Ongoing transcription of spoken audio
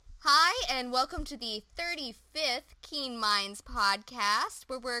and welcome to the 35th Keen Minds podcast,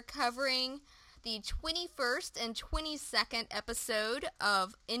 where we're covering the 21st and 22nd episode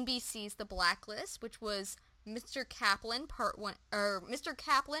of NBC's The Blacklist, which was Mr. Kaplan Part 1, or Mr.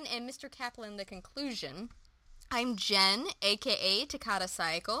 Kaplan and Mr. Kaplan The Conclusion. I'm Jen, aka Takata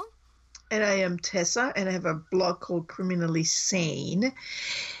Cycle. And I am Tessa, and I have a blog called Criminally Sane.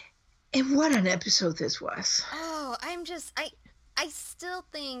 And what an episode this was. Oh, I still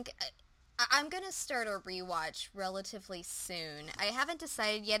think I'm going to start a rewatch relatively soon. I haven't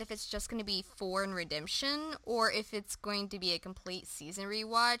decided yet if it's just going to be 4 and Redemption or if it's going to be a complete season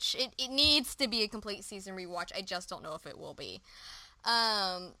rewatch. It needs to be a complete season rewatch. I just don't know if it will be.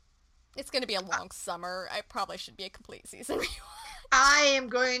 It's going to be a long summer. I probably should be a complete season rewatch. I am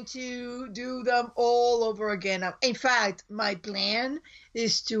going to do them all over again. In fact, my plan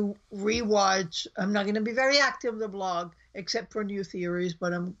is to rewatch. I'm not going to be very active on the blog, except for new theories,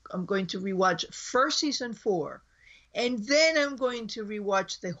 but I'm going to rewatch first season 4, and then I'm going to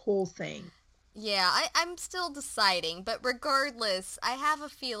rewatch the whole thing. Yeah, I'm still deciding, but regardless, I have a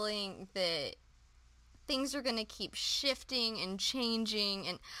feeling that things are going to keep shifting and changing,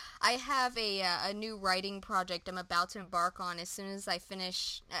 and I have a new writing project I'm about to embark on as soon as I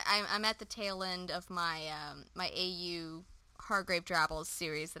finish. I'm at the tail end of my my AU Hargrave Drabbles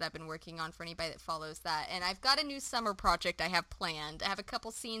series that I've been working on for anybody that follows that, and I've got a new summer project I have planned. I have a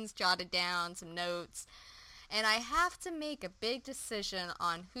couple scenes jotted down, some notes, and I have to make a big decision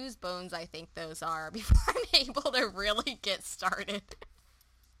on whose bones I think those are before I'm able to really get started.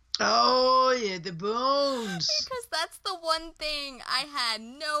 Oh, yeah, the bones. Because that's the one thing I had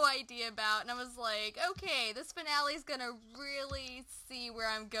no idea about, and I was like, okay, this finale's gonna really see where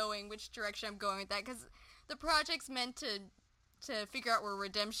I'm going, which direction I'm going with that, because the project's meant to figure out where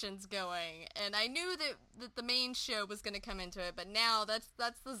Redemption's going, and I knew that the main show was gonna come into it, but now that's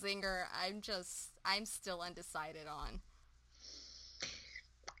the zinger I'm still undecided on.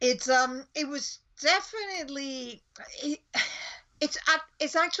 It was definitely... It's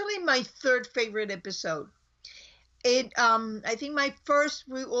actually my third favorite episode. I think my first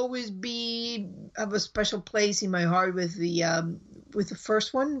will always have a special place in my heart with the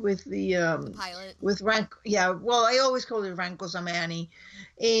first one, with the pilot, with Rank. Yeah, well, I always call it Ranko Zamani,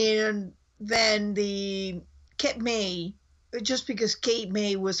 and then the Kate May, just because Kate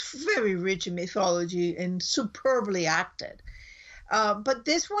May was very rich in mythology and superbly acted. But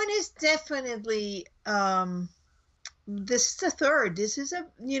this one is definitely. This is the third. This is I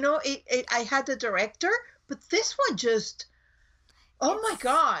had the director, but this one my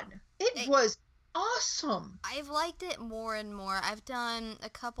God, it was awesome. I've liked it more and more. I've done a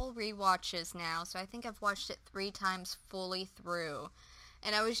couple rewatches now, so I think I've watched it 3 times fully through.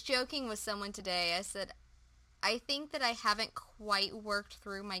 And I was joking with someone today. I said, I think that I haven't quite worked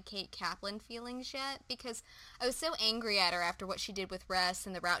through my Kate Kaplan feelings yet, because I was so angry at her after what she did with Ress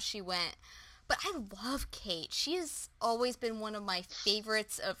and the route she went. But I love Kate. She has always been one of my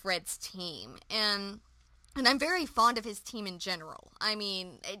favorites of Red's team. And I'm very fond of his team in general. I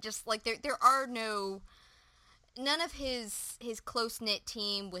mean, it just, like, there are none of his close-knit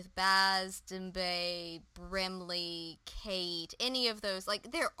team with Baz, Dembe, Brimley, Kate, any of those, like,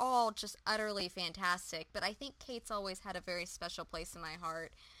 they're all just utterly fantastic. But I think Kate's always had a very special place in my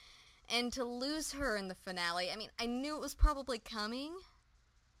heart. And to lose her in the finale, I mean, I knew it was probably coming.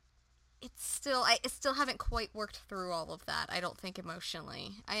 I still haven't quite worked through all of that, I don't think,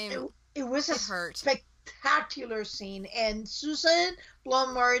 emotionally. It was a spectacular scene, and Susan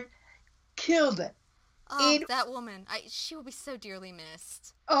Blumhardt killed it. Oh, that woman. She will be so dearly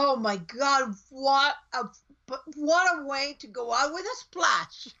missed. Oh my God, what a way to go out with a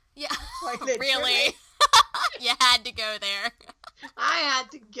splash. Yeah, really? You had to go there. I had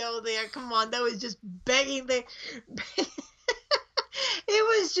to go there. Come on, that was just begging there. It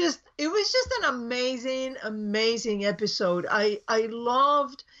was just an amazing episode. I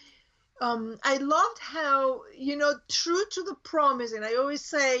loved how, true to the promise, and I always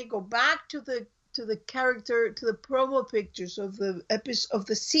say, go back to the character, to the promo pictures of the episode of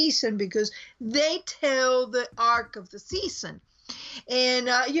the season, because they tell the arc of the season. And,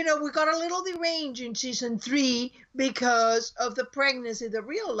 we got a little deranged in season 3 because of the pregnancy, the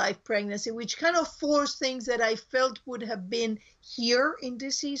real life pregnancy, which kind of forced things that I felt would have been here in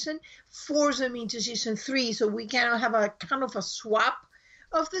this season, force them into season 3. So we kind of have a kind of a swap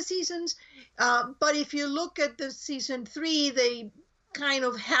of the seasons. But if you look at the season 3, they kind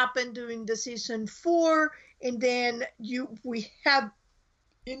of happened during the season 4. And then in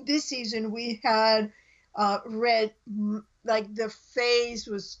this season, we had Red, like the face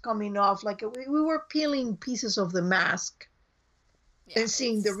was coming off, like we were peeling pieces of the mask. and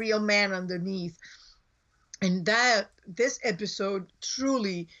seeing the real man underneath. And this episode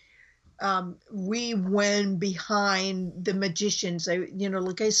truly, we went behind the magicians.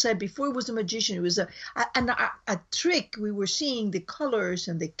 Like I said before, it was a magician. It was a trick. We were seeing the colors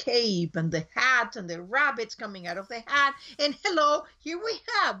and the cape and the hat and the rabbits coming out of the hat. And hello, here we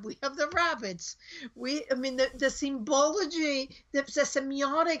have the rabbits. The symbology, the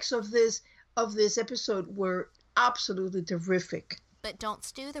semiotics of this episode were absolutely terrific. But don't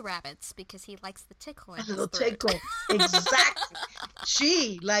stew the rabbits because he likes the tickle in A his little throat. tickle. Exactly.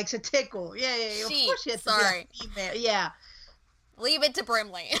 She likes a tickle. Yeah. Of course she has to be a female. Yeah. Leave it to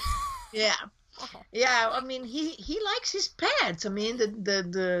Brimley. Yeah. Yeah. He likes his pets.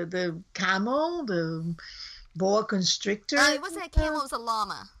 The camel, the boa constrictor. It wasn't a camel, it was a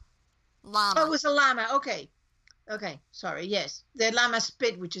llama. Oh, it was a llama. Okay. Sorry. Yes. The llama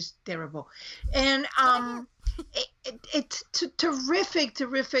spit, which is terrible. And, it's terrific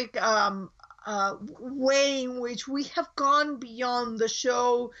way in which we have gone beyond the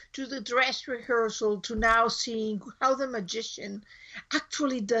show to the dress rehearsal to now seeing how the magician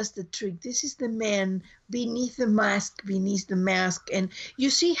actually does the trick. This is the man beneath the mask, and you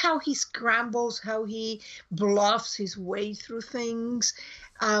see how he scrambles, how he bluffs his way through things,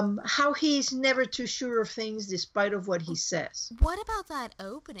 how he's never too sure of things despite of what he says. What about that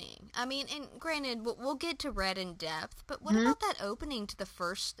opening? And granted, we'll get to Red in depth, but what about that opening to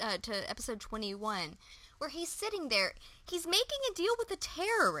to episode 21, where he's sitting there, he's making a deal with a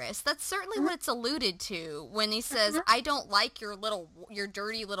terrorist. That's certainly what it's alluded to when he says, I don't like your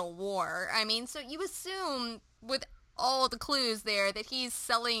dirty little war. So you assume with all the clues there that he's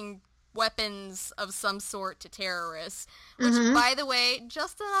selling weapons of some sort to terrorists, which, by the way,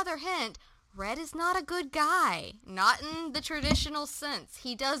 just another hint, Red is not a good guy, not in the traditional sense.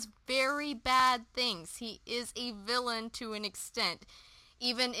 He does very bad things. He is a villain to an extent,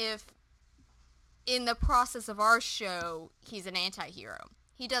 even if in the process of our show, he's an anti-hero.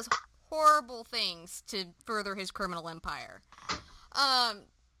 He does horrible things to further his criminal empire. I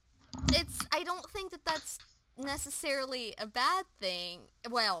don't think that that's necessarily a bad thing.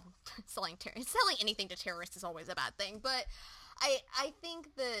 Well, selling anything to terrorists is always a bad thing, but I think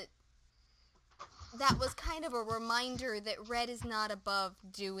that was kind of a reminder that Red is not above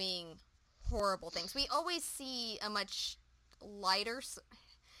doing horrible things. We always see a much lighter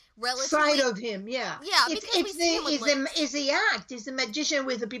side of him, yeah. Yeah, because we see him with is the act, is the magician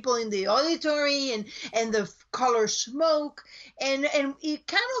with the people in the auditory and the color smoke, and it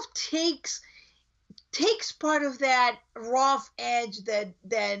kind of takes part of that rough edge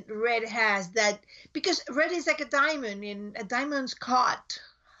that Red has, that because Red is like a diamond, and a diamond's caught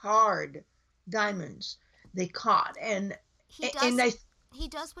hard. Diamonds, they caught, and he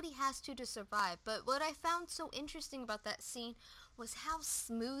does what he has to survive. But what I found so interesting about that scene was how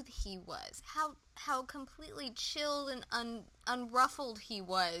smooth he was, how completely chilled and unruffled he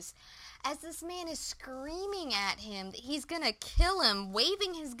was, as this man is screaming at him that he's gonna kill him,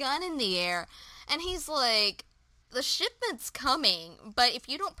 waving his gun in the air, and he's like, the shipment's coming, but if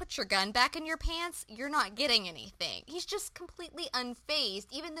you don't put your gun back in your pants, you're not getting anything. He's just completely unfazed,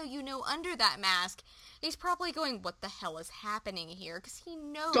 even though you know under that mask, he's probably going, what the hell is happening here? Because he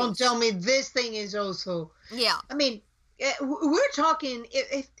knows. Don't tell me this thing is also... Yeah. We're talking,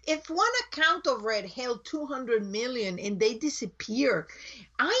 if one account of Red held 200 million and they disappear,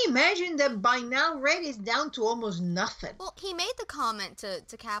 I imagine that by now Red is down to almost nothing. Well, he made the comment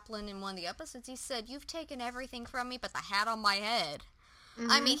to Kaplan in one of the episodes. He said, you've taken everything from me but the hat on my head.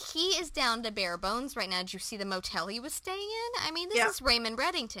 He is down to bare bones right now. Did you see the motel he was staying in? This is Raymond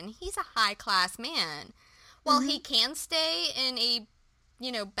Reddington. He's a high-class man. While he can stay in a,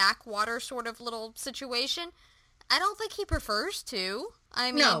 backwater sort of little situation, I don't think he prefers to.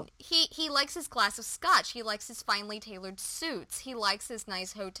 No. He likes his glass of scotch. He likes his finely tailored suits. He likes his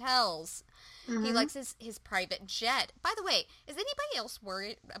nice hotels. He likes his private jet. By the way, is anybody else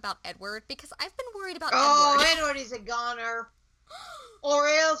worried about Edward? Because I've been worried about Edward. Oh, Edward is a goner. Or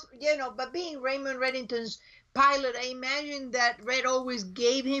else, but being Raymond Reddington's pilot, I imagine that Red always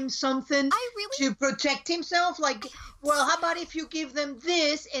gave him something to protect himself. Like, well, how about if you give them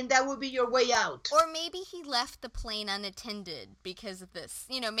this and that will be your way out? Or maybe he left the plane unattended because of this.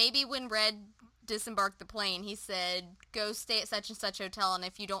 Maybe when Red disembarked the plane, he said, go stay at such and such hotel, and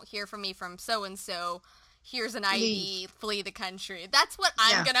if you don't hear from me from so-and-so, here's an ID, flee the country. That's what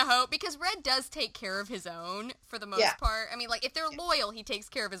I'm going to hope, because Red does take care of his own for the most part. If they're loyal, he takes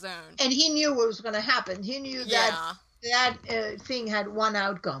care of his own. And he knew what was going to happen. He knew that thing had one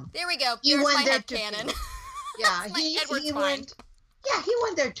outcome. There we go. There's my headcanon. He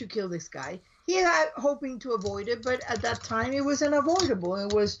went there to kill this guy. he had hoping to avoid it, but at that time it was unavoidable.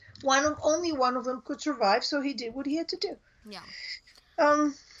 It was only one of them could survive, so he did what he had to do. Yeah.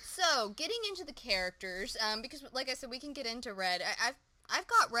 Um, So, getting into the characters, because like I said, we can get into Red. I've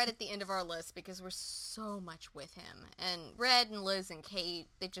got Red at the end of our list because we're so much with him. And Red and Liz and Kate,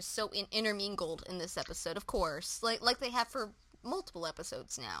 they just so intermingled in this episode, of course, like they have for multiple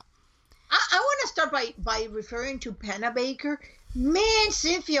episodes now. I want to start by referring to Panna Baker. Man,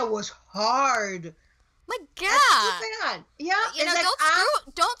 Cynthia was hard. My God. Bad. Yeah, you know, like,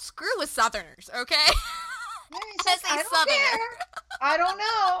 don't screw with Southerners, okay? Like, I don't care. I don't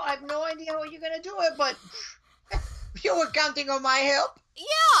know. I have no idea how you're gonna do it, but you were counting on my help.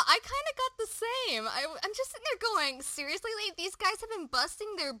 Yeah, I kind of got the same. I'm just sitting there going, seriously, like, these guys have been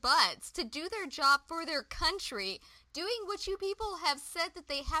busting their butts to do their job for their country, doing what you people have said that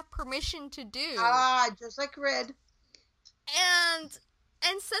they have permission to do. Just like Red. And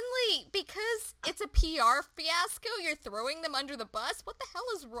suddenly, because it's a PR fiasco, you're throwing them under the bus? What the hell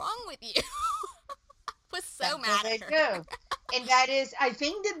is wrong with you? I was so mad at her. And that is, I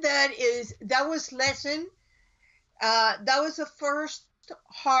think that was lesson. That was the first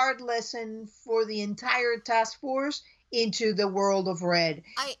hard lesson for the entire task force into the world of Red.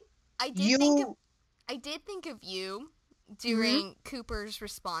 I did think of you during Cooper's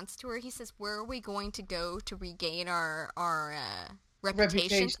response to her. He says, "Where are we going to go to regain our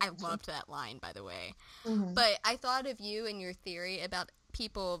reputations?" I loved that line, by the way. Mm-hmm. But I thought of you and your theory about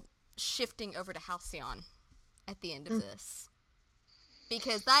people shifting over to Halcyon at the end of this.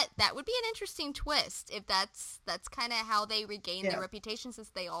 Because that would be an interesting twist if that's kind of how they regain their reputations, since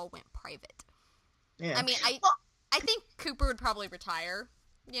they all went private. Yeah. I mean, I think Cooper would probably retire.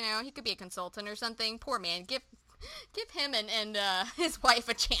 You know, he could be a consultant or something. Poor man. Give him and his wife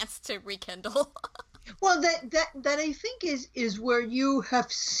a chance to rekindle. Well, that I think is where you have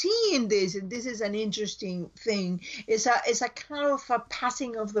seen this, and this is an interesting thing. It's a kind of a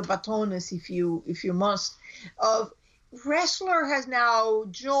passing of the baton, as if you must, of Wrestler has now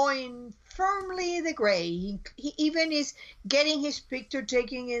joined firmly the gray. He even is getting his picture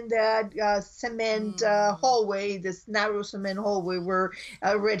taken in that cement hallway, this narrow cement hallway where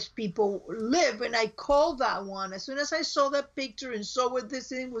Red people live. And I called that one. As soon as I saw that picture and saw what this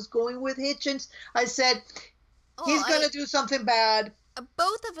thing was going with Hitchens, I said, he's going to do something bad.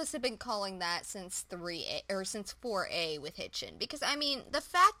 Both of us have been calling that since 3A or since 4A with Hitchen. Because, I mean, the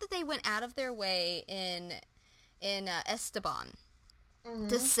fact that they went out of their way in Esteban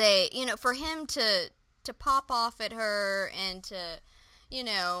to say, you know, for him to pop off at her and to, you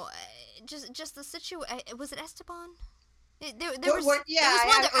know, just the situation. Was it Esteban? There was one of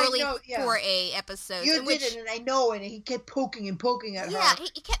the early 4A episodes. You did it, and I know, and he kept poking and poking at her. Yeah,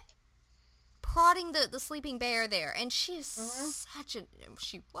 he kept prodding the sleeping bear there, and she is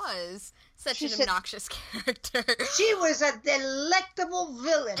she was such an obnoxious character. She was a delectable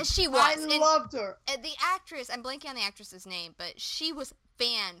villain. She was. I loved her. The actress, I'm blanking on the actress's name, but she was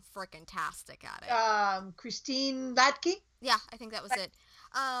fan-frickin-tastic at it. Christine Latke? Yeah, I think that was it.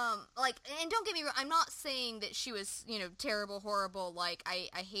 And don't get me wrong, I'm not saying that she was, you know, terrible, horrible, like, I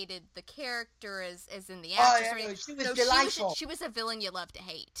hated the character as in the actress. No, she was delightful. She was a villain you love to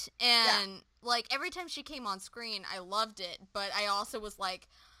hate. And, like, every time she came on screen, I loved it, but I also was like,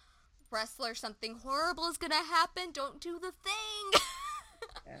 Wrestler, something horrible is gonna happen, don't do the thing!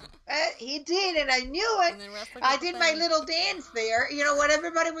 He did, and I knew it. I did my little dance there. You know, when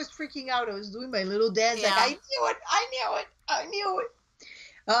everybody was freaking out, I was doing my little dance. Like, I knew it.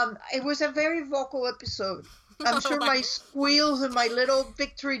 It was a very vocal episode. I'm sure my squeals and my little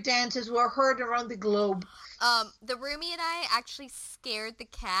victory dances were heard around the globe. The roomie and I actually scared the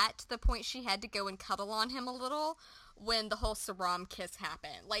cat to the point she had to go and cuddle on him a little when the whole Saram kiss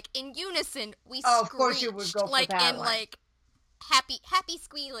happened. Like, in unison, we screeched. Of course you would go for like, that and one. like happy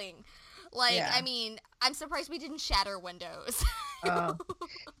squealing. Like, I mean, I'm surprised we didn't shatter windows. Yeah,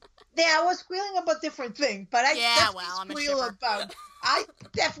 I was squealing about different things, but I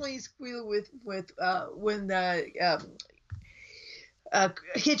definitely squeal with when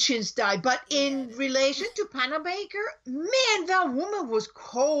Hitchens died. But in relation to Panna Baker, man, that woman was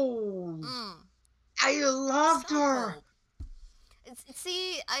cold. I loved her.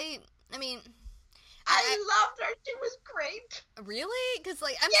 See, I mean, I loved her. She was great. Really? Because,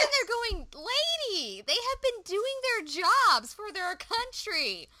 like, I'm sitting there going, lady, they have been doing their jobs for their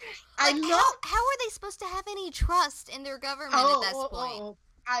country. Like, how are they supposed to have any trust in their government at this point?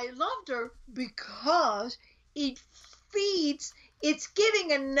 I loved her because it's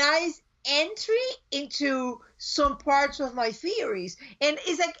giving a nice entry into some parts of my theories. And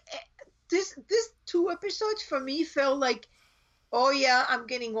it's like, this 2 episodes for me felt like Oh yeah, I'm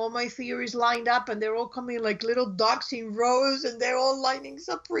getting all my theories lined up, and they're all coming like little ducks in rows, and they're all lining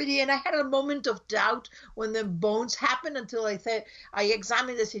so pretty. And I had a moment of doubt when the bones happened until I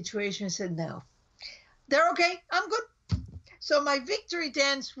examined the situation and said, no, they're okay. I'm good. So my victory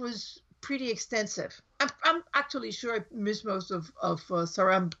dance was pretty extensive. I'm actually sure I missed most of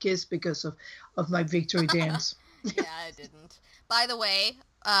Saram Kiss because of my victory dance. Yeah, I didn't. By the way,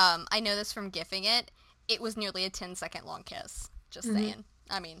 I know this from gifting it. It was nearly a 10-second long kiss. Just saying.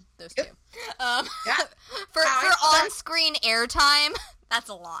 I mean, those two. Yeah. For on-screen airtime, that's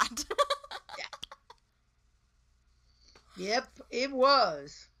a lot. Yeah. Yep, it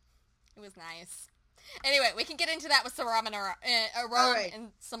was. It was nice. Anyway, we can get into that with Saram and All right.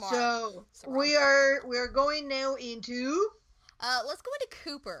 and Samar. So Saram. we are going now into. Let's go into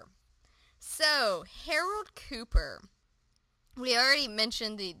Cooper. So Harold Cooper. We already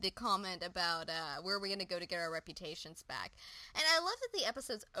mentioned the comment about where we're going to go to get our reputations back. And I love that the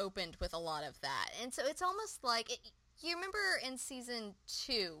episodes opened with a lot of that. And so it's almost like, you remember in season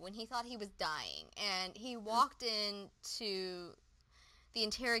 2 when he thought he was dying and he walked into the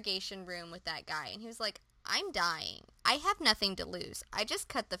interrogation room with that guy and he was like, I'm dying. I have nothing to lose. I just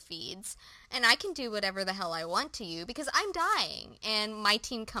cut the feeds and I can do whatever the hell I want to you because I'm dying and my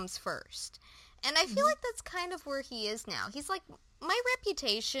team comes first. And I feel like that's kind of where he is now. He's like, my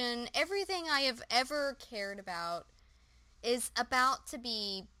reputation, everything I have ever cared about is about to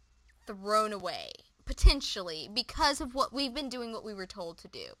be thrown away, potentially, because of what we've been doing, what we were told to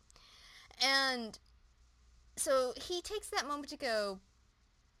do. And so he takes that moment to go,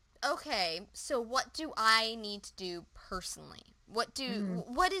 okay, so what do I need to do personally?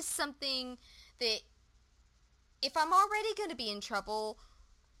 What is something that, if I'm already going to be in trouble,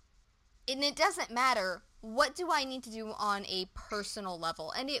 and it doesn't matter, what do I need to do on a personal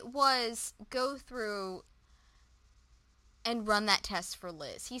level? And it was go through and run that test for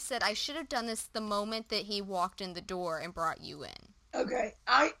Liz. He said, I should have done this the moment that he walked in the door and brought you in. Okay,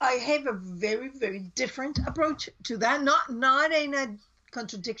 I have a very, very different approach to that. Not in a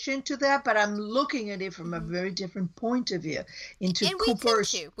contradiction to that, but I'm looking at it from a very different point of view. Into and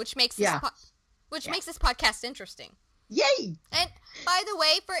Cooper's, we too, which makes this makes this podcast interesting. Yay! And by the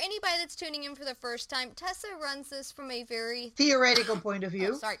way, for anybody that's tuning in for the first time, Tessa runs this from a very theoretical point of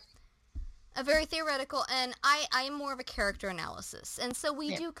view. A very theoretical, and I am more of a character analysis. And so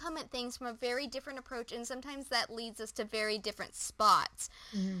we do come at things from a very different approach, and sometimes that leads us to very different spots.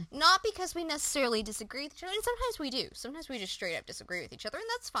 Not because we necessarily disagree with each other, and sometimes we do. Sometimes we just straight up disagree with each other, and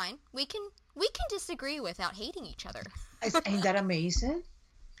that's fine. We can disagree without hating each other. Ain't that amazing?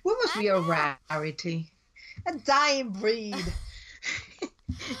 We must be a rarity. A dying breed.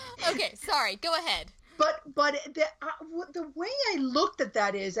 Okay, sorry. Go ahead. But the way I looked at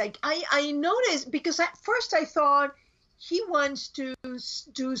that is, like, I noticed, because at first I thought he wants to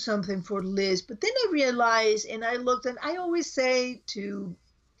do something for Liz, but then I realized, and I looked, and I always say to,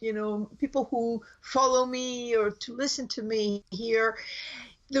 people who follow me or to listen to me here,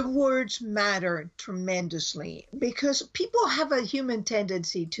 the words matter tremendously, because people have a human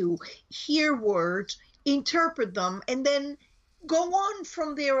tendency to hear words, interpret them, and then go on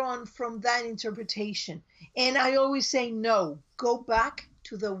from there on from that interpretation. And I always say, no, go back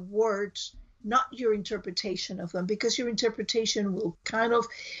to the words, not your interpretation of them, because your interpretation will kind of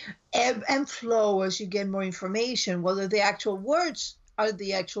ebb and flow as you get more information, whether the actual words are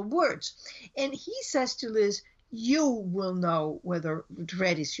the actual words. And he says to Liz, you will know whether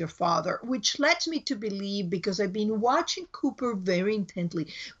Red is your father, which led me to believe, because I've been watching Cooper very intently.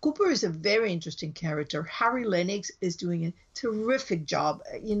 Cooper is a very interesting character. Harry Lennox is doing a terrific job.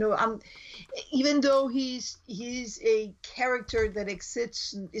 Even though he's a character that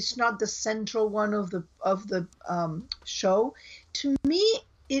exists, it's not the central one of the show. To me,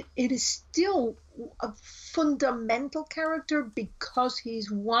 it is still a fundamental character, because he's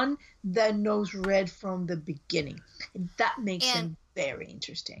one that knows Red from the beginning. And that makes him very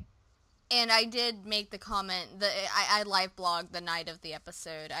interesting. And I did make the comment that I live blogged the night of the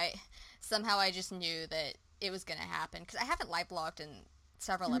episode. I just knew that it was going to happen, because I haven't live blogged in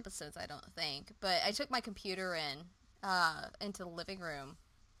several episodes, I don't think. But I took my computer into the living room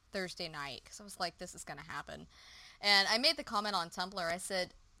Thursday night, because I was like, this is going to happen. And I made the comment on Tumblr. I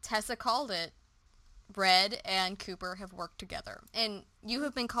said, Tessa called it. Red and Cooper have worked together, and you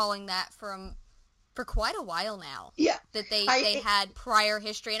have been calling that for quite a while now. Yeah, that they had prior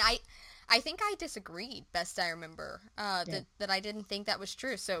history, and I think I disagreed. Best I remember that I didn't think that was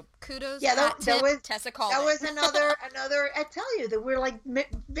true. So kudos. Yeah, that was Tessa called. That was another. I tell you, that we're like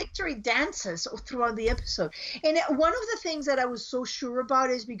victory dances throughout the episode. And one of the things that I was so sure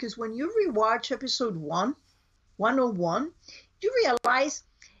about is because when you rewatch episode 101. you realize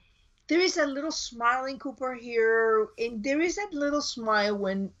there is a little smile in Cooper here, and there is that little smile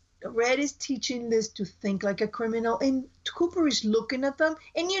when Red is teaching Liz to think like a criminal, and Cooper is looking at them,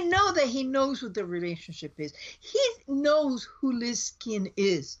 and you know that he knows what the relationship is. He knows who Liz Skin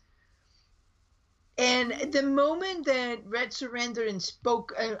is. And the moment that Red surrendered and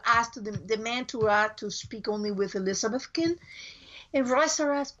spoke, asked the man to speak only with Elizabeth Kin, and Reza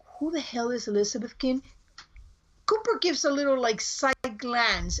asked, "Who the hell is Elizabeth Kin?" Cooper gives a little like side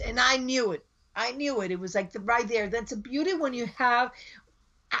glance, and I knew it. I knew it. It was like right there. That's a beauty when you have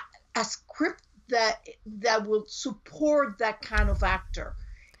a script that will support that kind of actor,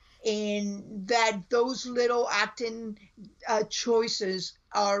 and that those little acting choices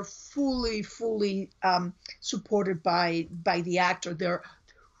are fully supported by the actor. They're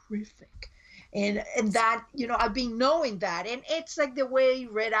terrific. And that, I've been knowing that. And it's like the way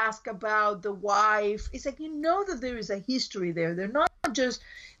Red asked about the wife. It's like, that there is a history there.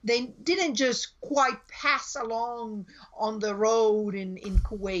 They didn't just quite pass along on the road in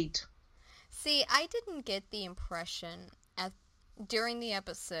Kuwait. See, I didn't get the impression during the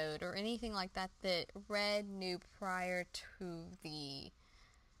episode or anything like that Red knew prior to the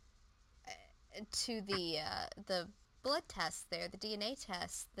blood test there, the DNA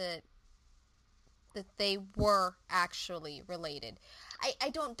test, that they were actually related. I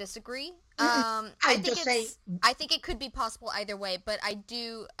don't disagree. I think it could be possible either way, but I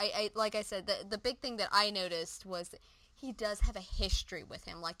like I said, the big thing that I noticed was that he does have a history with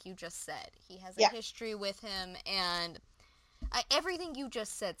him, like you just said. He has a history with him, and everything you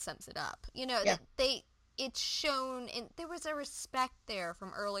just said sums it up. It's shown, and there was a respect there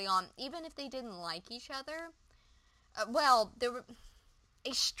from early on, even if they didn't like each other. There were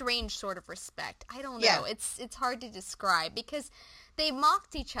a strange sort of respect. I don't know. It's hard to describe because they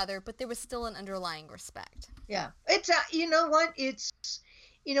mocked each other, but there was still an underlying respect. Yeah. It's you know what? It's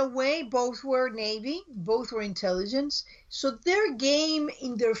in a way both were Navy, both were intelligence. So their game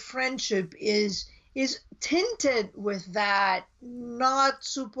in their friendship is tinted with that, not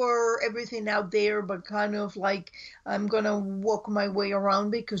super everything out there, but kind of like, I'm going to walk my way around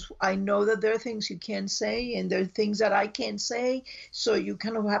because I know that there are things you can't say and there are things that I can't say. So you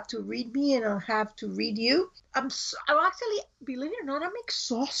kind of have to read me and I'll have to read you. I'm actually, believe it or not, I'm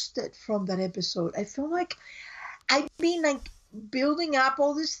exhausted from that episode. I feel like I've been like building up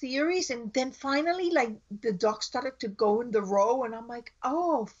all these theories, and then finally, like, the dogs started to go in the row, and I'm like,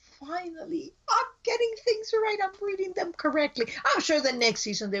 oh, finally, I'm getting things right. I'm reading them correctly. I'm sure the next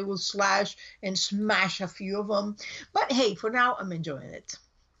season they will slash and smash a few of them. But hey, for now, I'm enjoying it.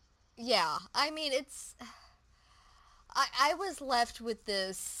 Yeah, I mean, I was left with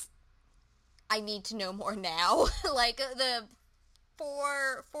this, I need to know more now. Like, the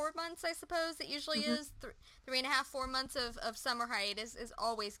 4 months, I suppose, it usually is. 3.5, 4 months of summer hiatus is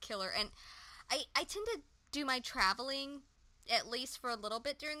always killer. And I tend to do my traveling at least for a little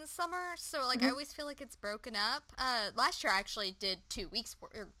bit during the summer. So, like, I always feel like it's broken up. Last year I actually did 2 weeks,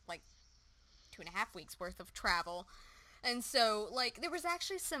 or like 2.5 weeks worth of travel. And so, like, there was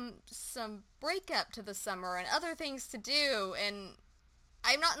actually some breakup to the summer and other things to do, and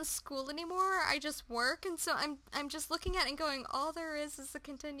I'm not in school anymore. I just work, and so I'm just looking at it and going, all there is a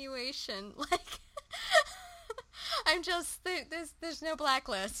continuation. Like, I'm just there's no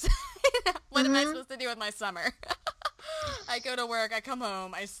blacklist. What am I supposed to do with my summer? I go to work, I come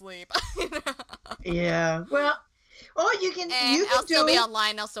home, I sleep. Yeah. Well, you can still be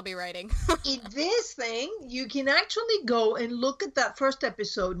online. I'll still be writing. In this thing, you can actually go and look at that first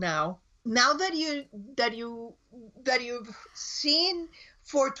episode now. Now that you've seen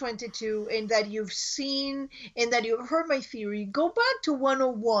 422 and that you've seen and that you've heard my theory, go back to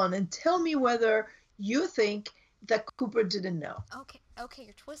 101 and tell me whether you think that Cooper didn't know. Okay,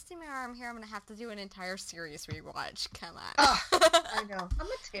 you're twisting my arm here. I'm going to have to do an entire series rewatch. Come on. I know. I'm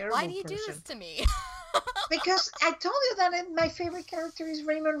a terrible Why do you person. do this to me? Because I told you that my favorite character is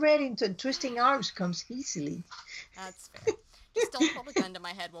Raymond Reddington. Twisting arms comes easily. That's fair. Just don't pull the gun to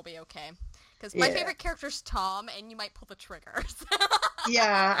my head. We'll be okay. Because my favorite character's Tom, and you might pull the trigger.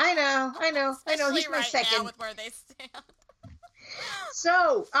 Yeah, I know. He's my second. Now with where they stand.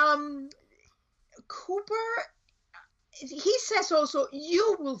 So, Cooper, he says also,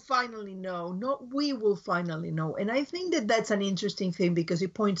 you will finally know, not we will finally know. And I think that that's an interesting thing because he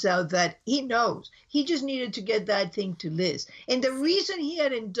points out that he knows. He just needed to get that thing to Liz. And the reason he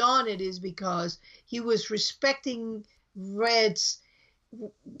hadn't done it is because he was respecting Red's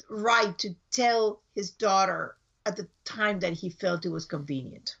right to tell his daughter at the time that he felt it was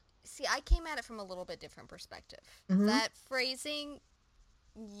convenient. See, I came at it from a little bit different perspective. That phrasing,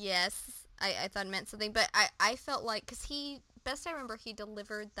 yes, I thought it meant something, but I felt like, because he best I remember, he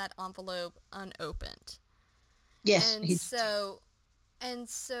delivered that envelope unopened. Yes, And so, and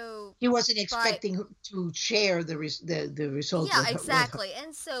so, he wasn't by, expecting to share the result yeah, with her. exactly.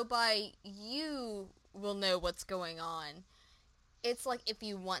 And so by you will know what's going on. It's like if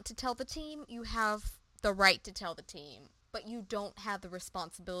you want to tell the team, you have the right to tell the team, but you don't have the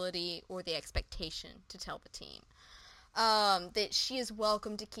responsibility or the expectation to tell the team. That she is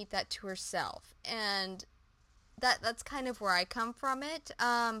welcome to keep that to herself. And that's kind of where I come from it.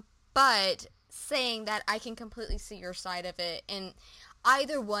 But saying that, I can completely see your side of it, and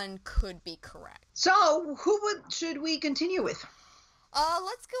either one could be correct. So, should we continue with?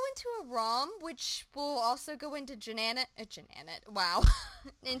 Let's go into a rom, which will also go into Janet, wow,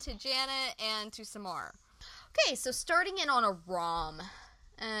 into Janet and to Samar. Okay, so starting in on a rom,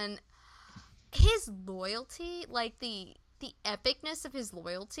 and his loyalty, like the epicness of his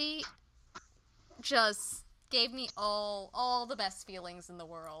loyalty, just gave me all the best feelings in the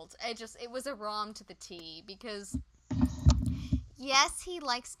world. It was a rom to the T, because yes, he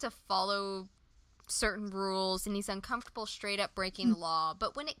likes to follow certain rules and he's uncomfortable straight up breaking the law,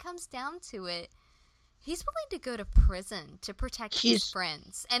 but when it comes down to it, he's willing to go to prison to protect his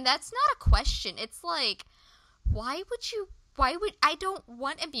friends. And that's not a question. It's like, why would I don't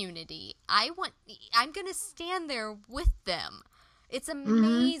want immunity. I'm going to stand there with them. It's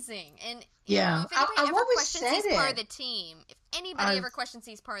amazing. And yeah, if anybody ever questions he's it. part of the team, if anybody ever questions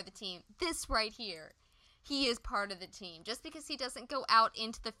he's part of the team, this right here, he is part of the team. Just because he doesn't go out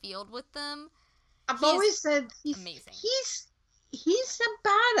into the field with them, I've always said amazing. He's a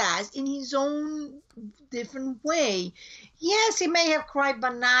badass in his own different way. Yes, he may have cried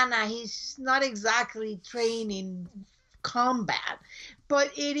banana. He's not exactly trained in combat, but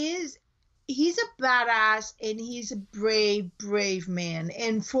he's a badass and he's a brave man.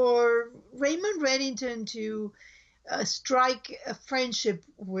 And for Raymond Reddington to strike a friendship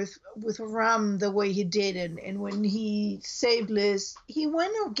with Ram the way he did, and when he saved Liz, he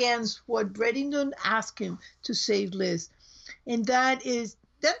went against what Reddington asked him to save Liz, and that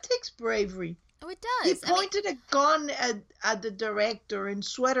takes bravery. Oh, it does. He pointed a gun at the director in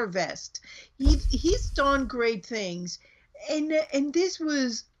sweater vest. He's done great things, and this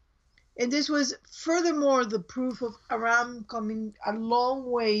was furthermore the proof of Aram coming a long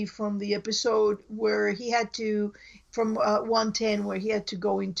way from the episode where he had to, from 110, where he had to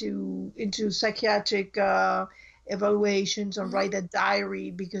go into psychiatric evaluations and write a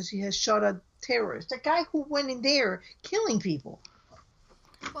diary because he has shot a terrorist, a guy who went in there killing people.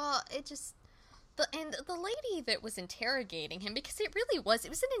 Well, the lady that was interrogating him, because it was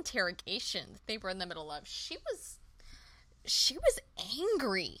an interrogation that they were in the middle of. She was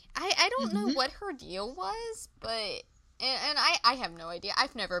angry. I don't know what her deal was, but and I have no idea.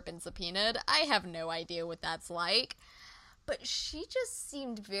 I've never been subpoenaed. I have no idea what that's like. But she just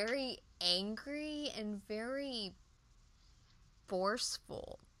seemed very angry and very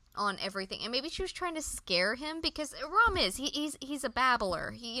forceful on everything. And maybe she was trying to scare him, because Ram he's a babbler.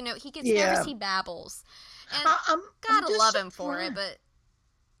 He gets nervous, he babbles. And gotta love him for it, but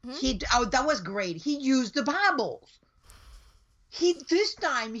that was great. He used the babbles. This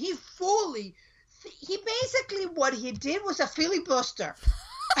time he basically, what he did was a filibuster.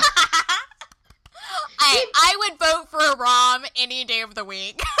 I would vote for Ram any day of the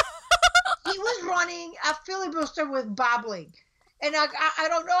week. He was running a filibuster with babbling, and I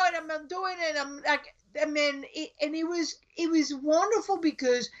don't know, and I'm doing it. I'm like, I mean, it was wonderful,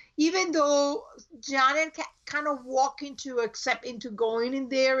 because even though Janet kind of walked into going in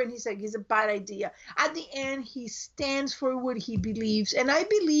there, and he's like, it's a bad idea. At the end, he stands for what he believes, and I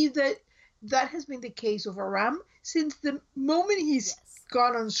believe that has been the case of Aram since the moment he's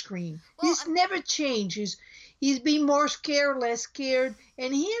gone on screen. Well, he's never changed. He's been more scared, less scared,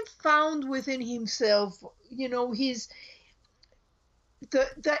 and he had found within himself, he's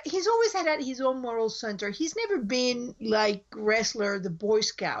always had his own moral center. He's never been like wrestler, the Boy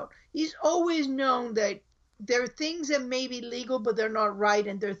Scout. He's always known that there are things that may be legal, but they're not right,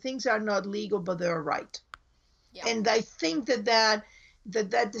 and there are things that are not legal, but they're right. Yeah. And I think that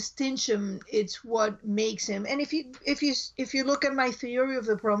distinction, it's what makes him. And if you look at my theory of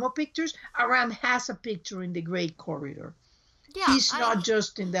the promo pictures, Aram has a picture in the Great Corridor. Yeah, he's not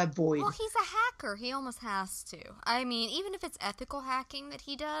just in that void. Well, he's a hacker. He almost has to. I mean, even if it's ethical hacking that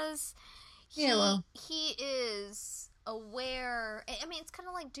he does, he is aware. I mean, it's kind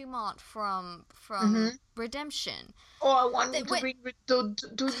of like Dumont from Redemption. Oh, I want to bring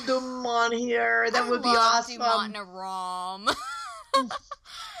Dumont here. That would be awesome. Dumont in a rom.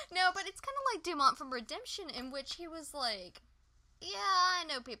 No, but it's kind of like Dumont from Redemption, in which he was like, yeah, I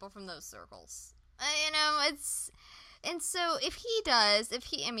know people from those circles. It's... And so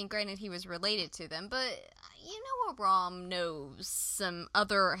I mean, granted he was related to them, but you know, Aram knows some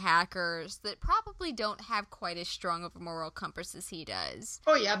other hackers that probably don't have quite as strong of a moral compass as he does.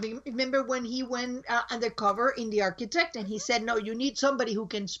 Oh yeah, remember when he went undercover in The Architect, and he said, "No, you need somebody who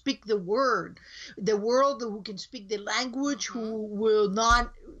can speak the world, who can speak the language, who will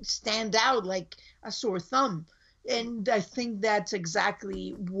not stand out like a sore thumb." And I think that's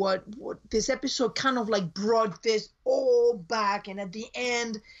exactly what this episode kind of like brought this all back. And at the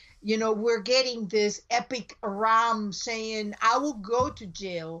end, we're getting this epic Ram saying, "I will go to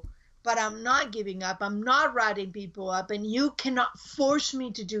jail, but I'm not giving up. I'm not writing people up, and you cannot force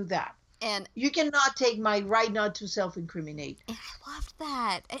me to do that. And you cannot take my right not to self-incriminate." And I loved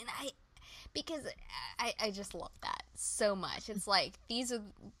that. Because I just love that so much. It's like, these are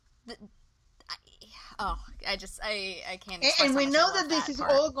the, I can't express And we how much I know love that this is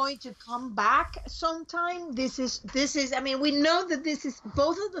part. all going to come back sometime. This is, I mean, we know that this is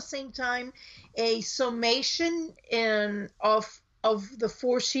both at the same time a summation of the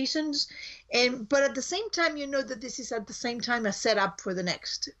 4 seasons, but at the same time, you know that this is at the same time a setup for the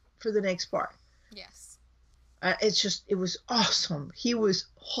next part. Yes. It was awesome. He was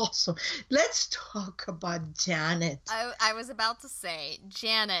awesome. Let's talk about Janet. I was about to say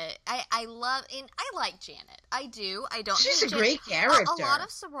Janet. I like Janet. I do. I don't. She's a Janet. great character. A lot of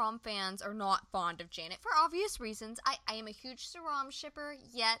Saram fans are not fond of Janet for obvious reasons. I am a huge Saram shipper.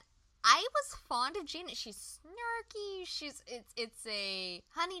 Yet I was fond of Janet. She's snarky. It's a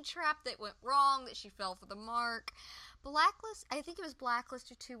honey trap that went wrong. That she fell for the mark. Blacklist, I think it was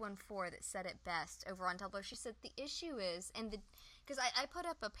Blacklister 214 that said it best over on Tumblr. She said the issue is, because I put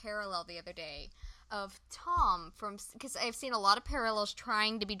up a parallel the other day of Tom because I've seen a lot of parallels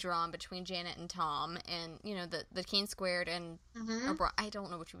trying to be drawn between Janet and Tom, and the Keen Squared and I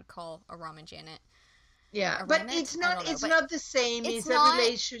don't know what you would call Aram and Janet. Yeah, but it's not the same. It's a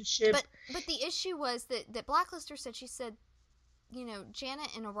relationship. But the issue was that Blacklister said, she said, Janet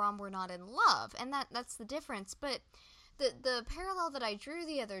and Aram were not in love, and that's the difference. But the parallel that I drew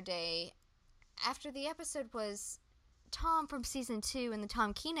the other day after the episode was Tom from season 2 in the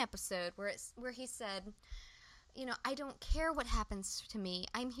Tom Keen episode where he said, I don't care what happens to me,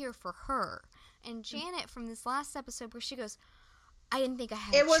 I'm here for her. And Janet from this last episode where she goes, I didn't think I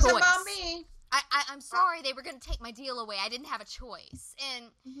had a choice. It was about me. I'm sorry, they were going to take my deal away. I didn't have a choice. And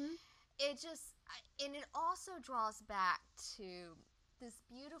it just, and it also draws back to this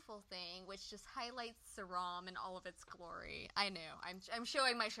beautiful thing, which just highlights Saram in all of its glory. I know, I'm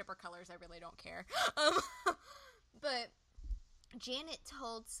showing my shipper colors. I really don't care. But Janet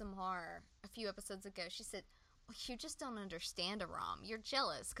told Samar a few episodes ago, she said, well, you just don't understand Aram. You're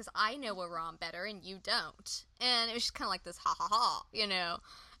jealous because I know Aram better and you don't. And it was just kind of like this ha ha ha,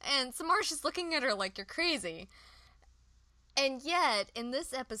 And Samar's just looking at her like, you're crazy. And yet, in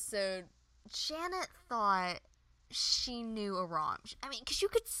this episode, Janet thought she knew Aram. I mean, because you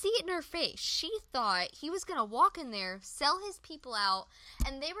could see it in her face. She thought he was going to walk in there, sell his people out,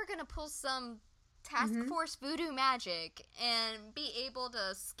 and they were going to pull some Task Force voodoo magic and be able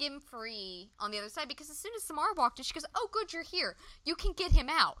to skim free on the other side. Because as soon as Samara walked in, she goes, oh, good, you're here. You can get him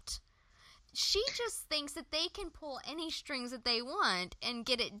out. She just thinks that they can pull any strings that they want and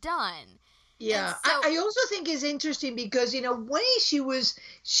get it done. Yeah, so, I also think it's interesting because in a way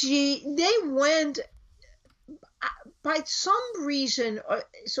they went by some reason.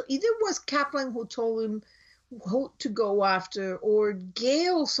 So either was Kaplan who told him who to go after, or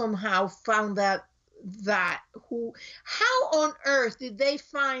Gail somehow found that how on earth did they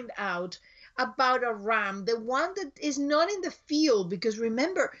find out about a ram, the one that is not in the field? Because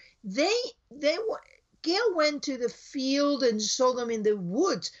remember, Gail went to the field and saw them in the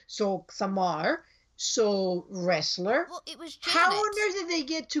woods. So Samar, so Wrestler. Well, it was Janet. How on earth did they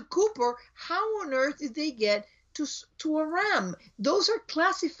get to Cooper? How on earth did they get to Aram? Those are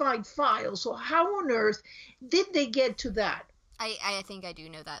classified files. So how on earth did they get to that? I think I do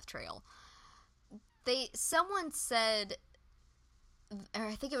know that trail. Someone said, or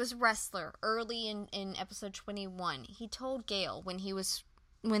I think it was Wrestler, early in episode 21, he told Gail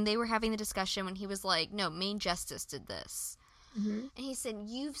when they were having the discussion, when he was like, no, Main Justice did this. And he said,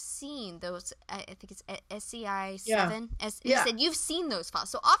 you've seen those, I think it's SCI 7. Yeah. He said, you've seen those files.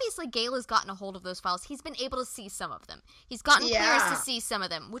 So obviously Gail has gotten a hold of those files. He's been able to see some of them. He's gotten clearance to see some of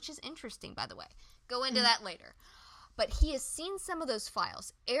them, which is interesting, by the way. Go into that later. But he has seen some of those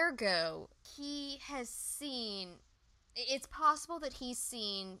files. Ergo, he has seen, it's possible that he's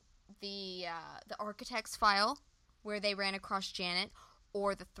seen the Architect's file where they ran across Janet,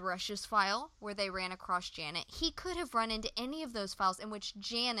 or the Thrush's file where they ran across Janet. He could have run into any of those files in which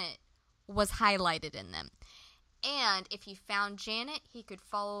Janet was highlighted in them. And if he found Janet, he could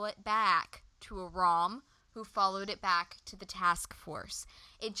follow it back to Aram, who followed it back to the task force.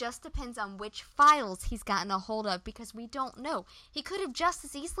 It just depends on which files he's gotten a hold of, because we don't know. He could have just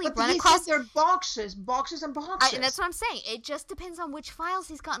as easily run across... But they're boxes and boxes. And that's what I'm saying. It just depends on which files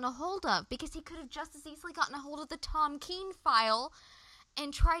he's gotten a hold of, because he could have just as easily gotten a hold of the Tom Keene file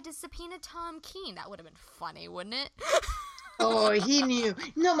and tried to subpoena Tom Keene. That would have been funny, wouldn't it? Oh, he knew.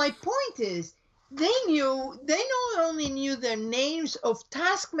 No, my point is, they not only knew the names of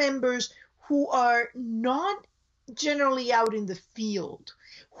task members who are not generally out in the field,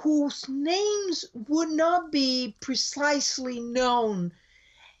 whose names would not be precisely known.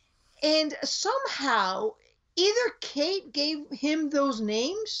 And somehow, either Kate gave him those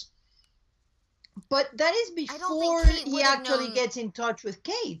names, but that is before he actually gets in touch with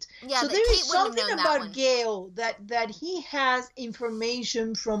Kate. Yeah, so there is something about Gale that he has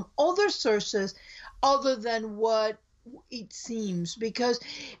information from other sources other than what it seems, because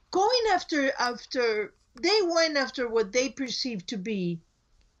going after they went after what they perceived to be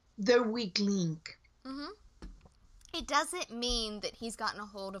their weak link. Mm-hmm. It doesn't mean that he's gotten a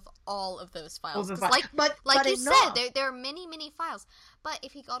hold of all of those files. But you said, there are many, many files. But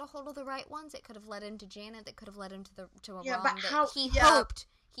if he got a hold of the right ones, it could have led him to Janet. That could have led him to a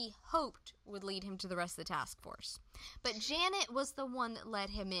he hoped would lead him to the rest of the task force. But Janet was the one that let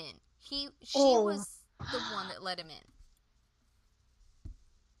him in. She was the one that let him in.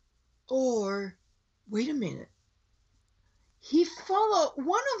 Or, wait a minute.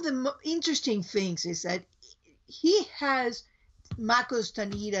 One of the interesting things is that he has Mako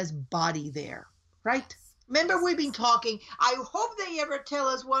Tanita's body there, right? Remember, we've been talking. I hope they ever tell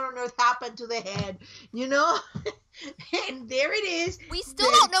us what on earth happened to the head, And there it is. We still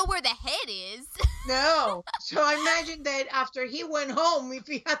don't know where the head is. No. So I imagine that after he went home, if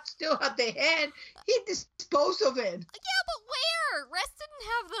he still had the head, he'd dispose of it. Yeah, but where? Rest didn't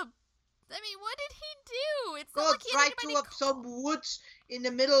have the... I mean, what did he do? It's not like he had anybody... up some woods in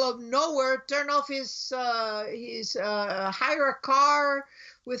the middle of nowhere, turn off his hire a car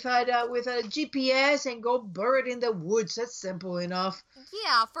with a GPS and go bury it in the woods. That's simple enough.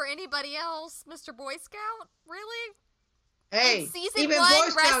 Yeah, for anybody else, Mr. Boy Scout, really? Hey, even Boy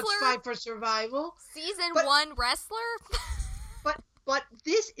Scouts fight for survival. Season 1 wrestler. but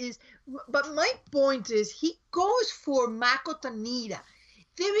my point is, he goes for Mako Tanita.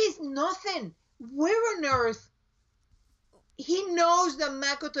 There is nothing. Where on earth? He knows that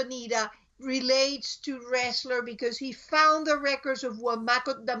Mako Tanita relates to wrestler because he found the records of what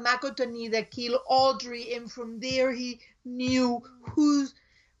the Mako Tanita killed Audrey, and from there he knew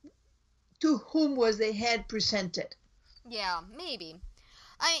to whom was the head presented. Yeah, maybe.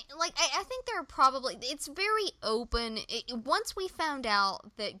 I think there are probably... It's very open. Once we found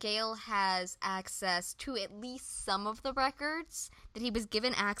out that Gale has access to at least some of the records, that he was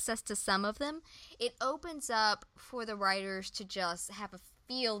given access to some of them, it opens up for the writers to just have a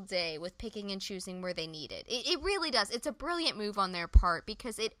field day with picking and choosing where they need it. It really does. It's a brilliant move on their part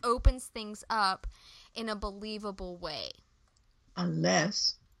because it opens things up in a believable way.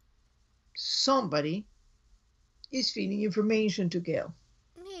 Unless somebody is feeding information to Gale.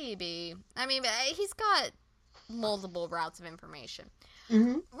 Maybe. I mean, he's got multiple routes of information.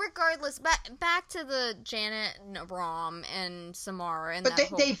 Mm-hmm. Regardless, back to the Janet, Ram, and Samara, and but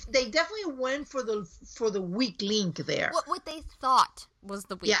they definitely went for the weak link there. What they thought was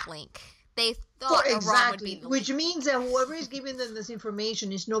the weak link. They thought Ram would be the which means that whoever is giving them this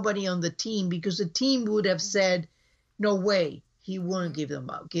information is nobody on the team, because the team would have said, "No way, he wouldn't give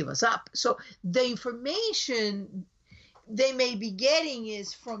us up." So the information they may be getting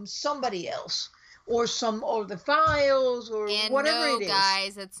is from somebody else, or the files, or whatever it is. No,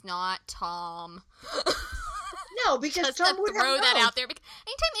 guys, it's not Tom. No, because just Tom would throw have that known. out there. Because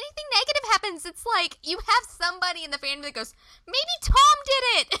anytime anything negative happens, it's like you have somebody in the family that goes, "Maybe Tom did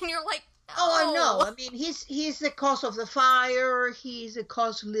it," and you're like, "No." Oh, I know. I mean, he's the cause of the fire. He's the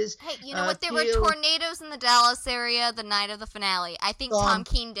cause of this. Hey, you know what? There were tornadoes in the Dallas area the night of the finale. I think Tom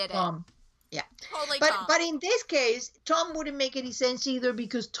Keene did it. Yeah. Totally but in this case, Tom wouldn't make any sense either,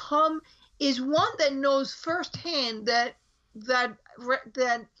 because Tom is one that knows firsthand that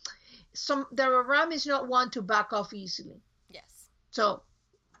Aram is not one to back off easily. Yes. So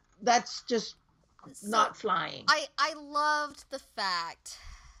that's just not flying. I loved the fact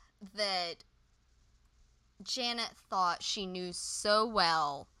that Janet thought she knew so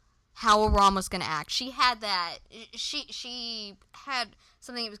well how Aram was going to act. She had that. She had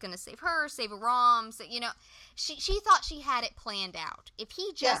something that was going to save her, save Aram. So, she thought she had it planned out. If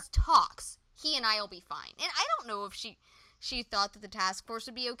he just talks, he and I will be fine. And I don't know if she she thought that the task force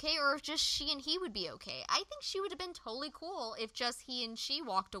would be okay, or if just she and he would be okay. I think she would have been totally cool if just he and she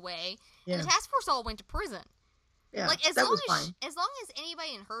walked away and the task force all went to prison. Yeah, like that was fine. As long as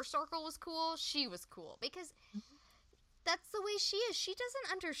anybody in her circle was cool, she was cool, because that's the way she is. She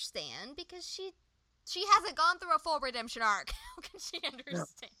doesn't understand because she hasn't gone through a full redemption arc. How can she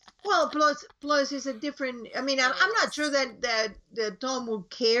understand? Well, plus it's a different. I mean, I'm not sure that Tom will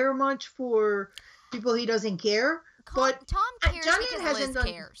care much for people he doesn't care. But Tom cares Janet because Liz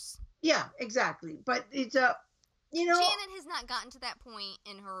cares. Yeah, exactly. But it's Janet has not gotten to that point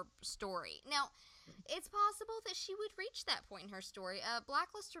in her story. Now, it's possible that she would reach that point in her story.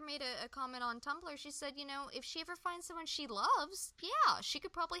 Blacklister made a comment on Tumblr. She said, if she ever finds someone she loves, yeah, she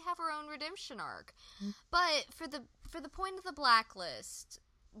could probably have her own redemption arc. But for the point of the Blacklist,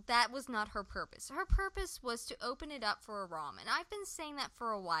 that was not her purpose. Her purpose was to open it up for Aram. And I've been saying that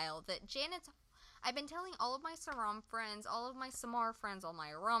for a while, that I've been telling all of my Saram friends, all of my Samar friends, all my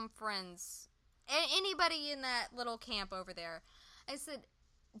Aram friends, anybody in that little camp over there, I said,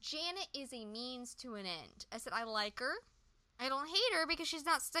 Janet is a means to an end. I said, I like her. I don't hate her because she's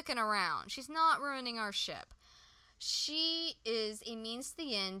not sticking around. She's not ruining our ship. She is a means to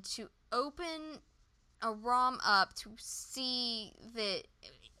the end to open Aram up to see that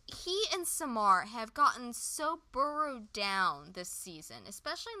he and Samar have gotten so burrowed down this season,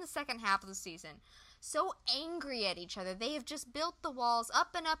 especially in the second half of the season, so angry at each other. They have just built the walls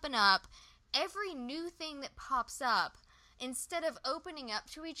up and up and up. Every new thing that pops up, instead of opening up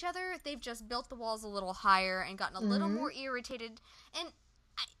to each other, they've just built the walls a little higher and gotten a little more irritated. And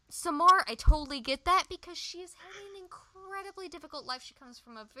Samar, I totally get that, because she is having an incredibly difficult life. She comes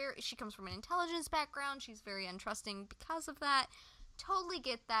from an intelligence background. She's very untrusting because of that. Totally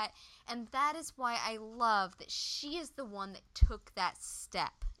get that. And that is why I love that she is the one that took that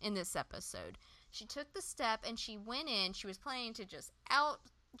step in this episode. She took the step and she went in. She was planning to just out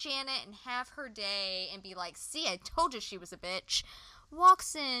Janet and have her day and be like, see, I told you she was a bitch.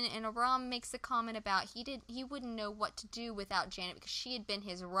 Walks in and Aram makes a comment about he wouldn't know what to do without Janet because she had been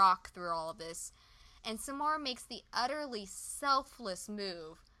his rock through all of this. And Samar makes the utterly selfless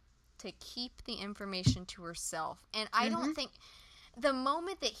move to keep the information to herself. And I don't think the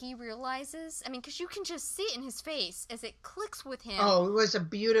moment that he realizes, I mean, because you can just see it in his face as it clicks with him. Oh, it was a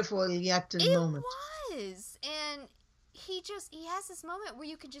beautiful reactive moment. It was. And he has this moment where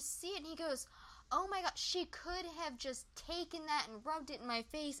you can just see it and he goes, oh my god, she could have just taken that and rubbed it in my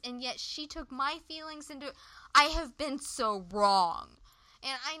face, and yet she took my feelings into it. I have been so wrong.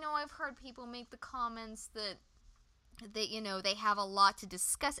 And I know I've heard people make the comments that they have a lot to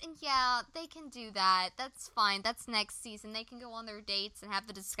discuss, and yeah, they can do that. That's fine. That's next season. They can go on their dates and have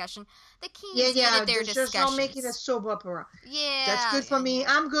the discussion. The key is that their discussions. Just don't make it a soap opera. Yeah. That's good for me.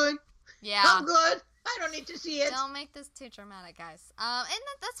 I'm good. Yeah. I'm good. I don't need to see it. Don't make this too dramatic, guys. And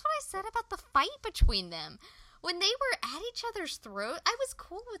that's what I said about the fight between them. When they were at each other's throat, I was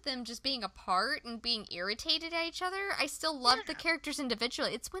cool with them just being apart and being irritated at each other. I still loved the characters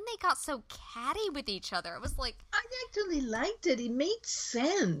individually. It's when they got so catty with each other. It was like... I actually liked it. It made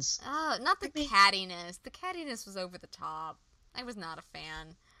sense. Oh, not the cattiness. The cattiness was over the top. I was not a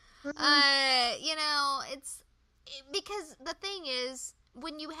fan. It's... Because the thing is,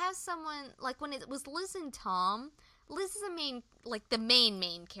 when you have someone... Like, when it was Liz and Tom... Liz is the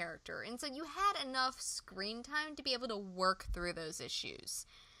main character, and so you had enough screen time to be able to work through those issues.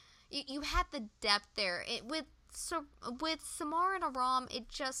 You had the depth there. With Samar and Aram, it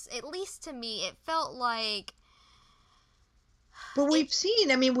just, at least to me, it felt like... But we've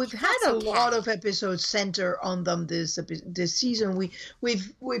seen, I mean, we've had a lot of episodes center on them this season.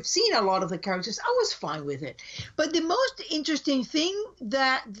 We've seen a lot of the characters. I was fine with it. But the most interesting thing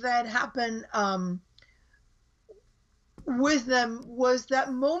that happened... with them was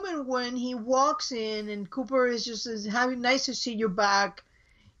that moment when he walks in and Cooper is just having nice to see you back,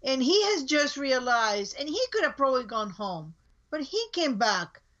 and he has just realized, and he could have probably gone home, but he came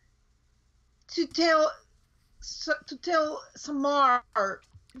back to tell Samar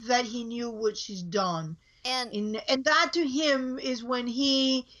that he knew what she's done, and that to him is when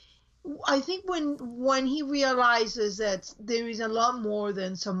I think when he realizes that there is a lot more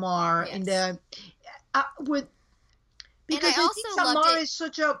than Samar, yes. and that because I think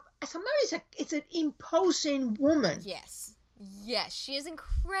Samar is an imposing woman. Yes. Yes, she is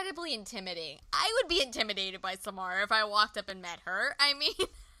incredibly intimidating. I would be intimidated by Samar if I walked up and met her. I mean,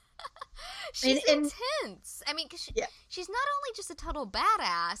 she's intense. I mean, because she's not only just a total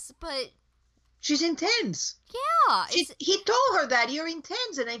badass, but she's intense. Yeah, He told her that you're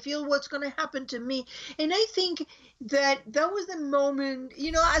intense, and I feel what's going to happen to me. And I think that was the moment,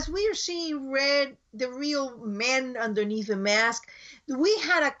 as we are seeing Red, the real man underneath the mask. We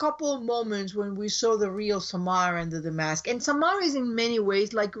had a couple of moments when we saw the real Samara under the mask, and Samara is in many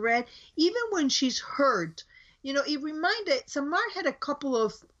ways like Red, even when she's hurt. It reminded Samara had a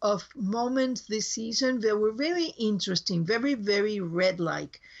couple of moments this season that were very interesting, very, very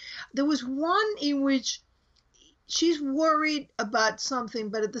Red-like. There was one in which she's worried about something,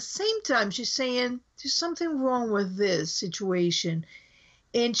 but at the same time, she's saying there's something wrong with this situation.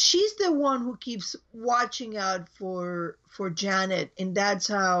 And she's the one who keeps watching out for Janet, and that's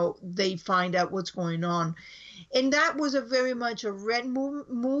how they find out what's going on. And that was a very much a Red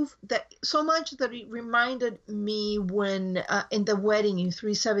move that so much that it reminded me when in the wedding in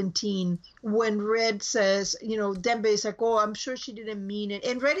 317, when Red says, Dembe is like, oh, I'm sure she didn't mean it.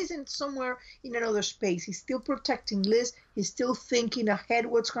 And Red isn't somewhere in another space. He's still protecting Liz. He's still thinking ahead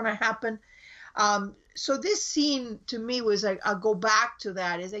what's going to happen. So this scene to me was like, I'll go back to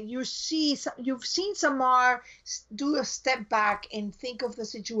that. Is like you've seen Samar do a step back and think of the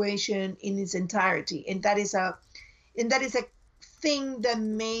situation in its entirety, and that is a thing that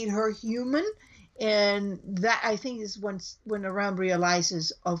made her human, and that I think is when Aram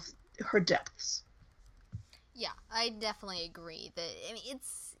realizes of her depths. Yeah, I definitely agree that. I mean,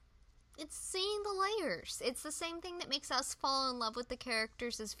 it's seeing the layers. It's the same thing that makes us fall in love with the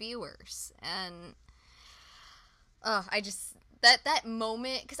characters as viewers, and I just that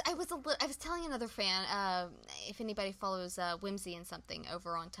moment, because I was telling another fan, if anybody follows Whimsy and something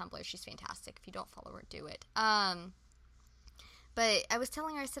over on Tumblr, she's fantastic. If you don't follow her, do it. But I was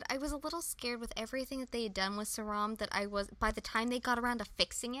telling her, I said I was a little scared with everything that they had done with Saram, that by the time they got around to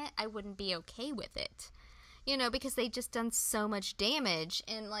fixing it, I wouldn't be okay with it. Because they just done so much damage,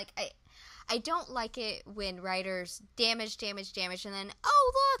 and like I don't like it when writers damage, and then,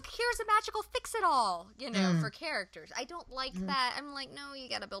 oh, look, here's a magical fix-it-all, for characters. I don't like that. I'm like, no, you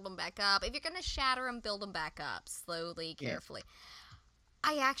gotta build them back up. If you're gonna shatter them, build them back up, slowly, carefully.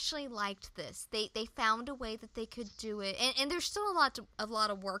 I actually liked this. They found a way that they could do it, and there's still a lot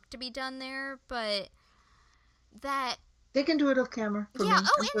of work to be done there, but that... They can do it off camera. Yeah, and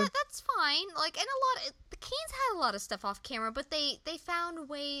that's fine. Like, and the Keens had a lot of stuff off camera, but they found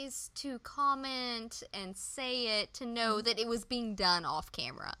ways to comment and say it to know that it was being done off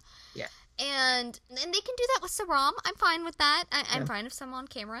camera. Yeah. And they can do that with Saram. I'm fine with that. I'm fine with some on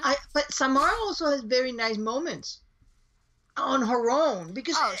camera. But Samara also has very nice moments on her own,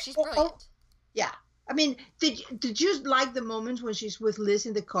 because she's brilliant. Yeah. I mean, did you like the moments when she's with Liz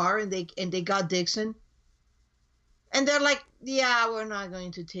in the car and they got Dixon? And they're like, yeah, we're not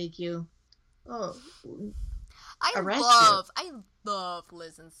going to take you. Oh, I love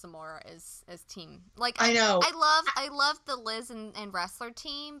Liz and Samara as team. Like, I know. I love the Liz and Wrestler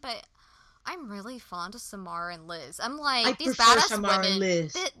team, but I'm really fond of Samara and Liz. I'm like, these badass women.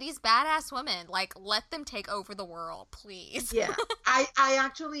 These badass women, like, let them take over the world, please. Yeah, I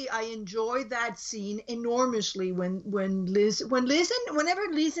enjoyed that scene enormously whenever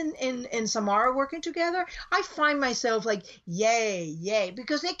Liz and Samara are working together, I find myself like, yay,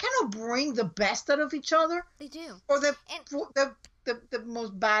 because they kind of bring the best out of each other. They do. Or the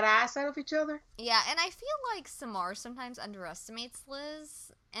most badass out of each other. Yeah, and I feel like Samara sometimes underestimates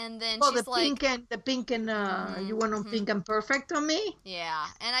Liz. And then she's the pink and you want pink and perfect on me? Yeah,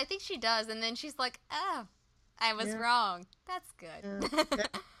 and I think she does. And then she's like, oh, I was wrong. That's good.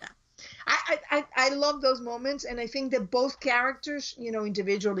 Yeah. I love those moments, and I think that both characters,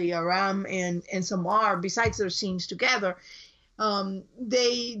 individually, Aram and Samar, besides their scenes together,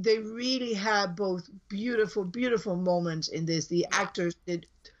 they really have both beautiful moments in this. The actors did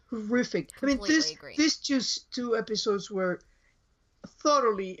horrific. Completely agree. These two episodes were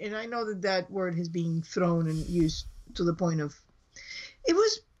thoroughly, and I know that word is being thrown and used to the point of, it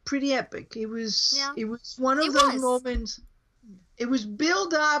was pretty epic. It was one of those moments. It was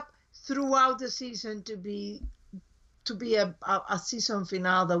built up throughout the season to be a season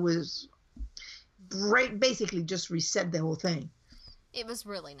finale that was great, basically just reset the whole thing. It was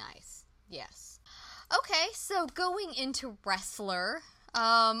really nice. Yes. Okay, so going into Wrestler,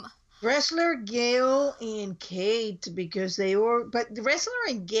 Wrestler, Gail, and Kate, because but the Wrestler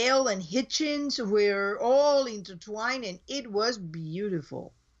and Gail and Hitchens were all intertwined, and it was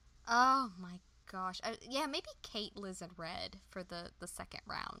beautiful. Oh my gosh. Maybe Kate, Liz, and Red for the second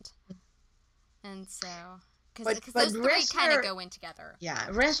round. And so, because those three kind of go in together. Yeah,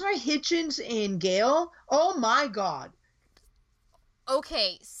 Wrestler, Hitchens, and Gail, oh my God.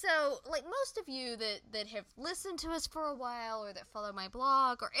 Okay, so like most of you that have listened to us for a while or that follow my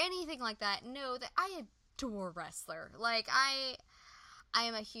blog or anything like that know that I adore Wrestler. Like I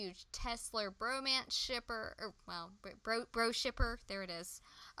am a huge Tesla bromance shipper, or well, bro shipper. There it is.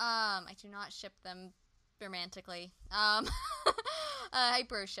 I do not ship them romantically. I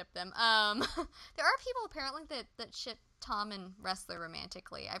bro ship them. There are people apparently that ship Tom and Wrestler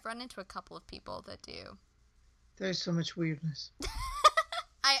romantically. I've run into a couple of people that do. There's so much weirdness.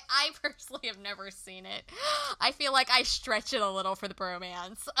 I personally have never seen it. I feel like I stretch it a little for the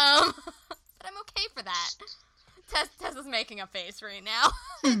bromance. But I'm okay for that. Tess is making a face right now.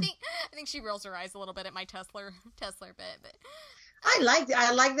 I think she rolls her eyes a little bit at my Tesla bit, but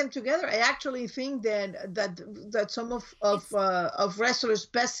I like them together. I actually think that some of wrestlers'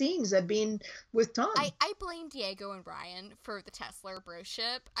 best scenes have been with Tom. I blame Diego and Ryan for the Tesla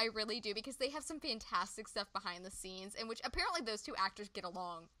broship. I really do, because they have some fantastic stuff behind the scenes in which apparently those two actors get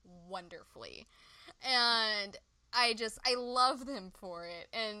along wonderfully. And I love them for it.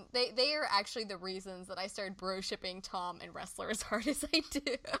 And they are actually the reasons that I started bro-shipping Tom and Wrestler as hard as I do.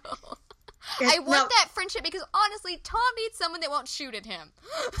 I want that friendship because honestly, Tom needs someone that won't shoot at him.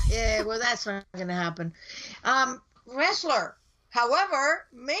 Yeah, well, that's not going to happen. Wrestler, however,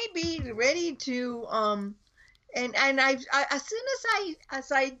 may be ready to and I as soon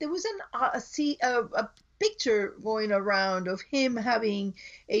as I there was a picture going around of him having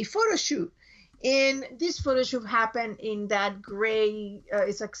a photo shoot. And this photo shoot happened in that gray,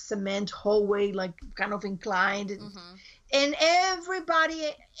 it's like cement hallway, like kind of inclined. Mm-hmm. And everybody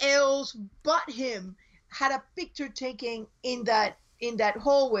else but him had a picture taken in that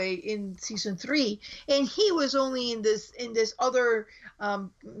hallway in season 3, and he was only in this other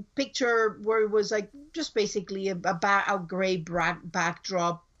picture where it was like just basically a gray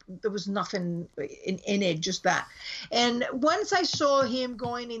backdrop. There was nothing in it, just that. And once I saw him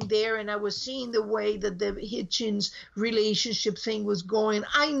going in there and I was seeing the way that the Hitchens relationship thing was going,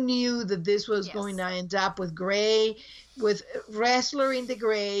 I knew that this was going to end up with Gray, with Wrestler in the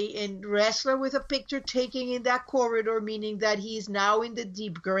gray, and Wrestler with a picture taken in that corridor, meaning that he's now in the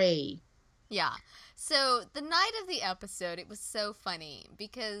deep gray. Yeah. So the night of the episode, it was so funny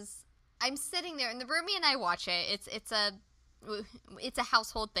because I'm sitting there, and the roomie and I watch it. It's a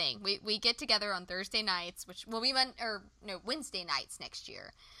household thing. We get together on Thursday nights, Wednesday nights next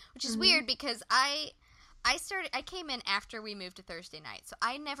year, which is weird because I came in after we moved to Thursday night, so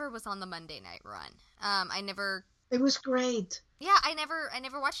I never was on the Monday night run. It was great. Yeah, I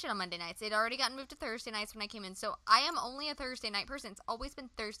never watched it on Monday nights. It had already gotten moved to Thursday nights when I came in, so I am only a Thursday night person. It's always been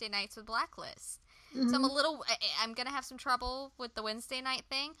Thursday nights with Blacklist. Mm-hmm. So I'm gonna have some trouble with the Wednesday night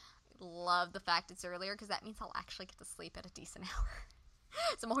thing. Love the fact it's earlier because that means I'll actually get to sleep at a decent hour.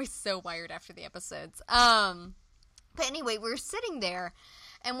 So I'm always so wired after the episodes. But anyway, we were sitting there,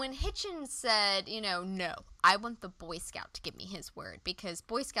 and when Hitchens said, no, I want the Boy Scout to give me his word because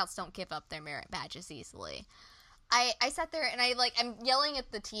Boy Scouts don't give up their merit badges easily. I sat there and I'm yelling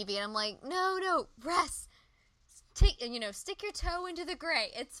at the TV and I'm like, no, rest. Stick your toe into the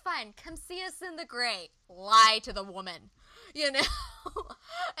gray. It's fine. Come see us in the gray. Lie to the woman. And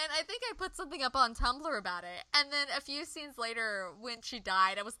I think I put something up on Tumblr about it. And then a few scenes later, when she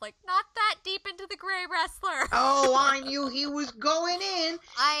died, I was like, not that deep into the gray, Wrestler. Oh, I knew he was going in.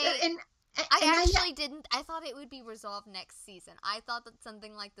 I actually didn't. I thought it would be resolved next season. I thought that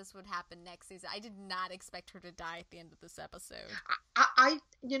something like this would happen next season. I did not expect her to die at the end of this episode. I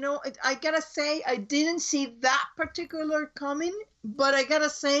gotta say, I didn't see that particular coming, but I gotta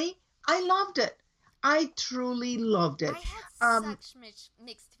say, I loved it. I truly loved it. I had such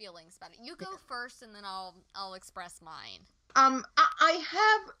mixed feelings about it. You go first, and then I'll express mine. I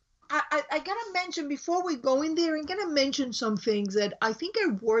gotta mention, before we go in there, I'm gonna mention some things that I think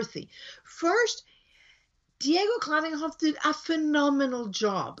are worthy. First, Diego Klavinhoff did a phenomenal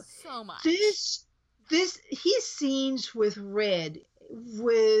job. So much. His scenes with Red,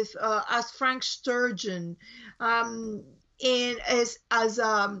 with as Frank Sturgeon, and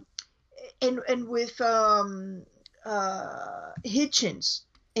with Hitchens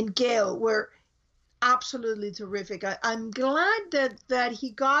and Gail were absolutely terrific. I'm glad that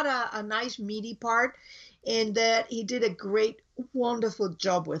he got a nice meaty part and that he did a great, wonderful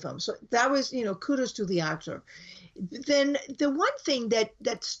job with them. So that was, kudos to the actor. Then the one thing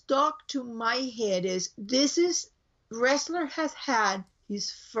that stuck to my head is Wrestler has had his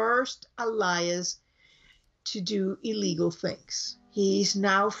first alias to do illegal things. He's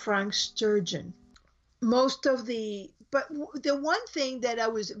now Frank Sturgeon. But the one thing that I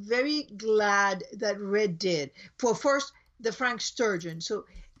was very glad that Red did, for first, the Frank Sturgeon. So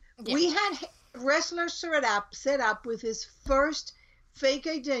we had Wrestler set up with his first fake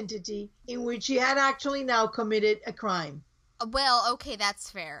identity in which he had actually now committed a crime. Well, okay,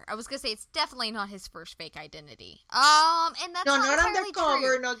 that's fair. I was gonna say it's definitely not his first fake identity. And that's No, not not entirely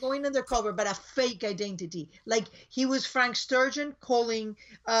undercover, true. not going undercover, but a fake identity. Like he was Frank Sturgeon calling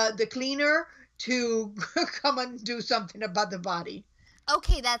the cleaner to come and do something about the body.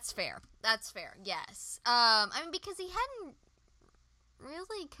 Okay, that's fair. That's fair. Yes. I mean, because he hadn't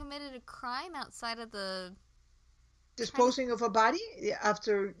really committed a crime outside of the Disposing of a body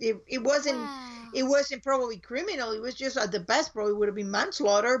after it wasn't Wow. it wasn't probably criminal. It was just at the best probably would have been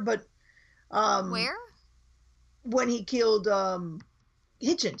manslaughter. But um, Where? when he killed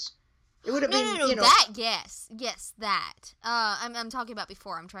Hitchens, it would have No, no, been no. That yes, that. I'm talking about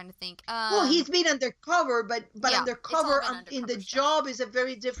before. I'm trying to think. Well, he's been undercover, but Yeah, it's all undercover been in the undercover stuff. job is a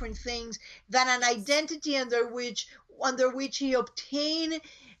very different thing than an Yes. identity under which he obtained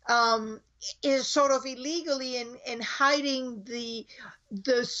is sort of illegally and hiding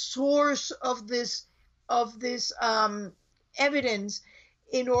the source of this evidence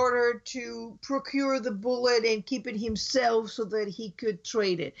in order to procure the bullet and keep it himself so that he could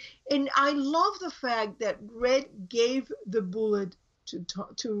trade it. And I love the fact that Red gave the bullet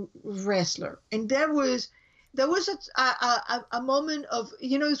to Wrestler, and there was a moment of,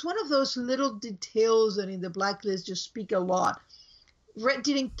 it's one of those little details that in the Blacklist just speak a lot. Red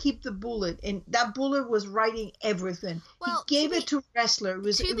didn't keep the bullet, and that bullet was writing everything. He Well, gave it to Wrestler. It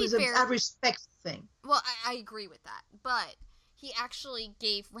was to it be was a fair, respect thing. well, I agree with that, but he actually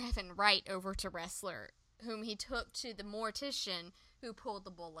gave Revan Wright over to Wrestler, whom he took to the mortician who pulled the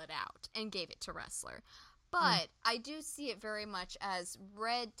bullet out and gave it to Wrestler. But I do see it very much as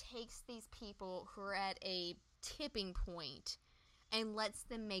Red takes these people who are at a tipping point and lets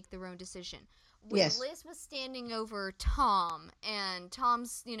them make their own decision. When Yes. Liz was standing over Tom, and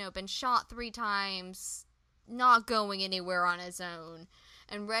Tom's, been shot 3 times, not going anywhere on his own,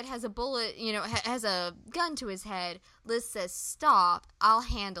 and Red has a bullet, has a gun to his head, Liz says, "Stop, I'll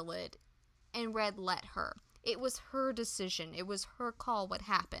handle it," and Red let her. It was her decision. It was her call what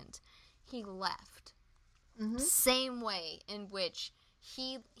happened. He left. Mm-hmm. Same way in which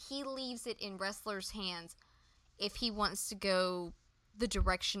he leaves it in Wrestler's hands if he wants to go the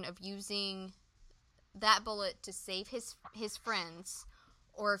direction of using that bullet to save his friends,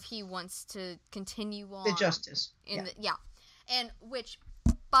 or if he wants to continue on The justice. And which,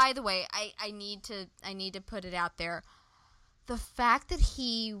 by the way, I need to put it out there, the fact that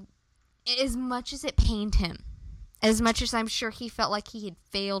he, as much as it pained him, as much as I'm sure he felt like he had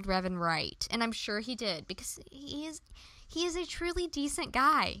failed Revan Wright, and I'm sure he did, because he is a truly decent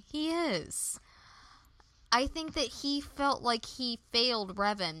guy. He is. I think that he felt like he failed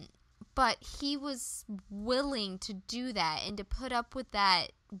Revan, but he was willing to do that and to put up with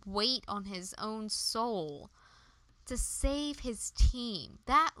that weight on his own soul to save his team.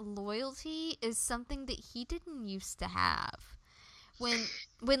 That loyalty is something that he didn't used to have.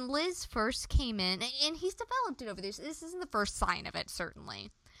 When Liz first came in, and he's developed it over this isn't the first sign of it,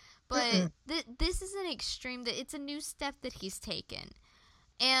 certainly. But this is an extreme, that it's a new step that he's taken.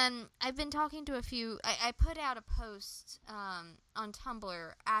 And I've been talking to a few. I put out a post on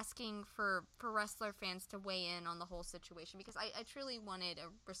Tumblr asking for Wrestler fans to weigh in on the whole situation, because I truly wanted a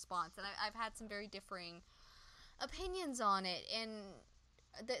response. And I've had some very differing opinions on it. And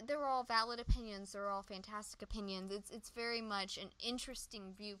they're all valid opinions. They're all fantastic opinions. It's very much an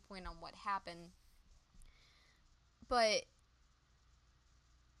interesting viewpoint on what happened. But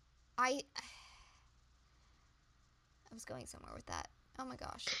I was going somewhere with that. Oh my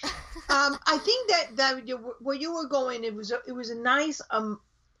gosh. I think that where you were going, it was a nice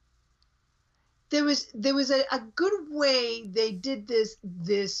there was a good way they did this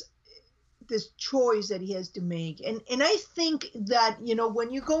choice that he has to make, and I think that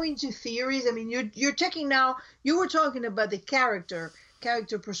when you go into theories, I mean you're taking now, you were talking about the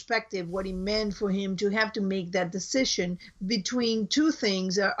character perspective, what it meant for him to have to make that decision between two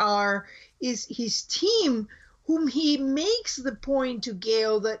things is his team, whom he makes the point to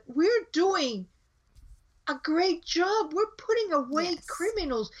Gale that we're doing a great job. We're putting away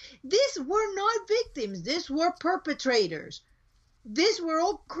criminals. These were not victims. These were perpetrators. These were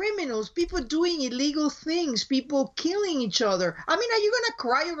all criminals, people doing illegal things, people killing each other. I mean, are you going to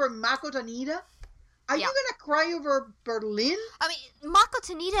cry over Mako Tanita? Are you going to cry over Berlin? I mean, Mako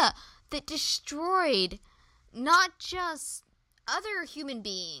Tanita, that destroyed not just other human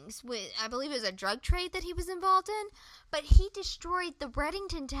beings with, I believe it was a drug trade that he was involved in, but he destroyed the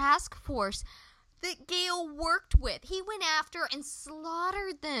Reddington task force that Gale worked with. He went after and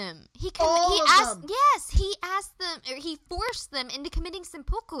slaughtered them. He forced them into committing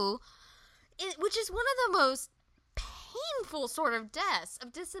seppuku, which is one of the most painful sort of deaths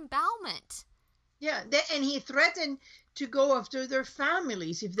of disembowelment. Yeah, and he threatened to go after their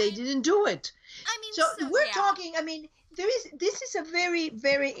families if they didn't do it. I mean, So we're yeah. talking, I mean, this is a very,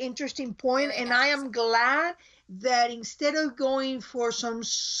 very interesting point, Very and I necessary. am glad that instead of going for some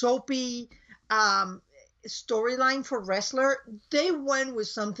soapy storyline for wrestler, they went with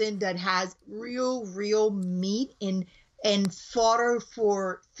something that has real meat and fodder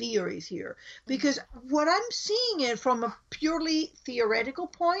for theories here. Because what I'm seeing it from a purely theoretical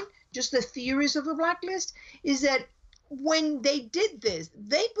point, just the theories of the blacklist, is that when they did this,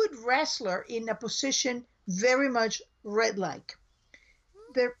 they put wrestler in a position very much red-like.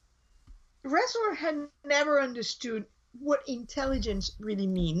 The wrestler had never understood what intelligence really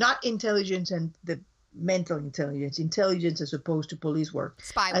mean. Not intelligence and the mental intelligence as opposed to police work,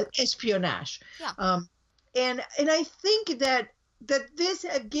 Spy work. espionage. Yeah. And I think that this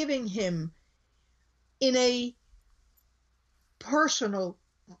had given him in a personal,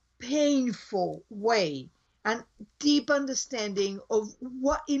 painful way and deep understanding of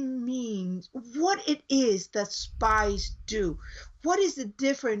what it means, what it is that spies do. What is the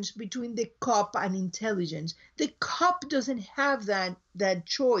difference between the cop and intelligence? The cop doesn't have that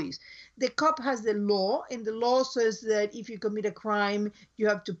choice. The cop has the law, and the law says that if you commit a crime, you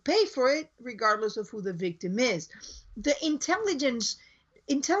have to pay for it, regardless of who the victim is. The intelligence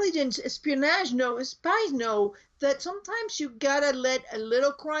espionage spies know that sometimes you gotta let a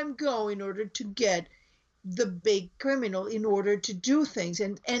little crime go in order to get the big criminal, in order to do things.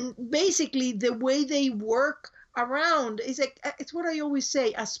 And basically the way they work around is like, it's what I always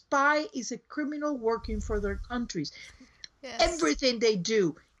say, a spy is a criminal working for their countries. Yes. Everything they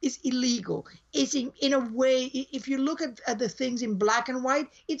do is illegal. It's in a way, if you look at the things in black and white,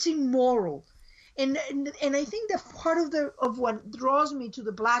 it's immoral. And I think that part of what draws me to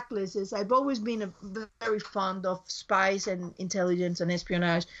the blacklist is I've always been very fond of spies and intelligence and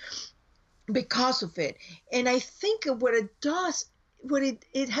espionage because of it. And I think what it does, what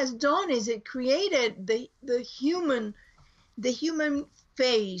it has done is it created the human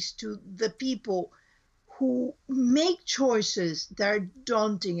face to the people who make choices that are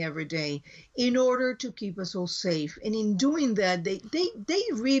daunting every day in order to keep us all safe. And in doing that, they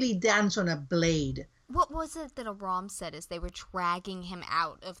really dance on a blade. What was it that Aram said as they were dragging him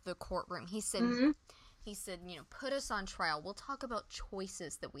out of the courtroom? He said, put us on trial. We'll talk about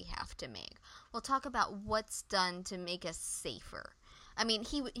choices that we have to make. We'll talk about what's done to make us safer. I mean,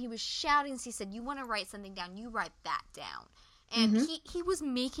 he was shouting. He said, you want to write something down, you write that down. And he was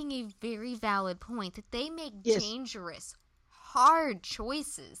making a very valid point that they make dangerous, hard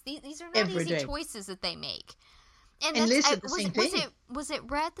choices. These are not easy choices that they make. And Lisa, the same thing. Was it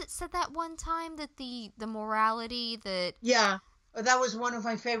Red that said that one time, that the morality that... Yeah, that was one of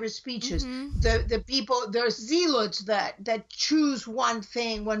my favorite speeches. The people, there's zealots that choose one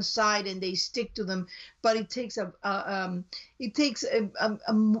thing, one side, and they stick to them. But it takes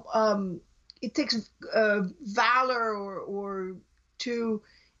valor or to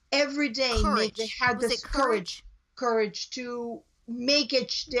every day they have this courage to make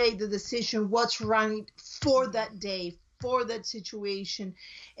each day the decision what's right for that day, for that situation.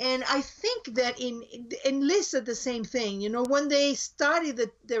 And I think that in Liz said the same thing. When they study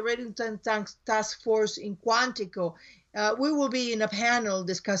the Reddington Task Force in Quantico, we will be in a panel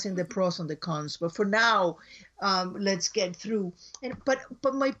discussing the pros and the cons. But for now, let's get through.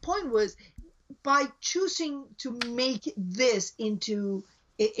 But my point was, by choosing to make this into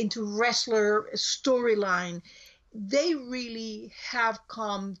wrestler storyline, they really have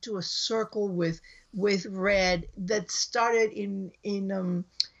come to a circle with Red that started in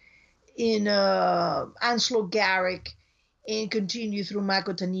Anslo Garrick and continued through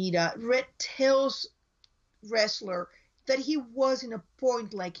Mako Tanida. Red tells wrestler that he was in a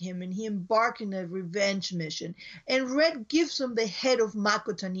point like him and he embarked in a revenge mission. And Red gives him the head of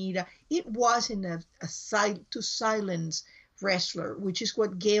Mako Tanida. It wasn't to silence wrestler, which is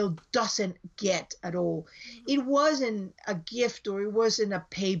what Gale doesn't get at all. It wasn't a gift or it wasn't a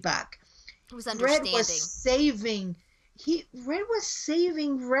payback. It was understanding. Red was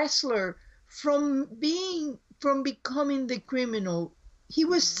saving wrestler from becoming the criminal. He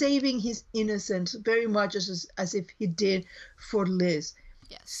was saving his innocence very much as if he did for Liz.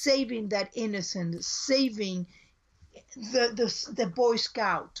 Yes. Saving that innocence, saving the Boy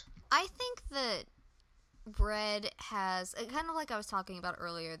Scout. I think that Red has, kind of like I was talking about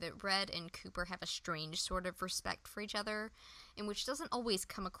earlier, that Red and Cooper have a strange sort of respect for each other, in which doesn't always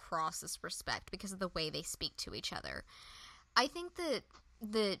come across as respect because of the way they speak to each other. I think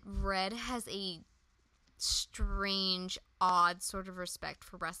that Red has a strange odd sort of respect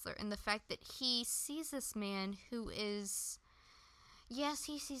for wrestler, and the fact that he sees this man who is, yes,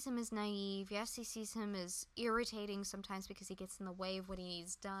 he sees him as naive, yes, he sees him as irritating sometimes because he gets in the way of what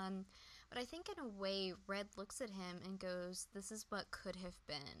he's done, but I think in a way Red looks at him and goes, this is what could have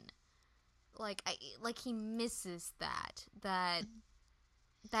been. Like he misses that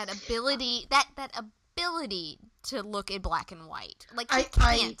ability, that ability to look in black and white. Like, he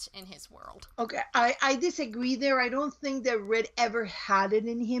can't in his world. Okay, I disagree there. I don't think that Red ever had it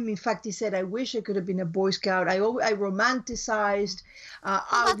in him. In fact, he said, I wish I could have been a Boy Scout. I romanticized well,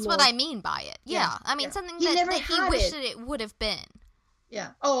 that's what I mean by it. Yeah. I mean, something that he wished that it would have been.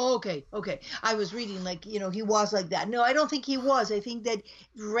 Yeah. Oh, okay. I was reading he was like that. No, I don't think he was. I think that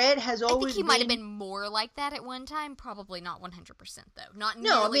Red has always I think he might have been more like that at one time. Probably not 100%, though. Not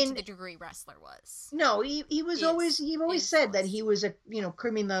nearly to the degree Wrestler was. No, he always said that he was a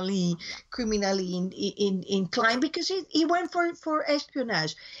criminally inclined because he went for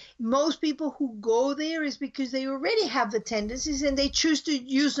espionage. Most people who go there is because they already have the tendencies and they choose to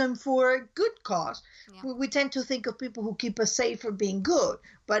use them for a good cause. Yeah. We tend to think of people who keep us safe for being good,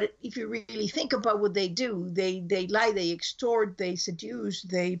 but if you really think about what they do, they lie, they extort, they seduce,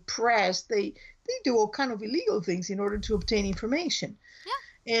 they press, they do all kind of illegal things in order to obtain information.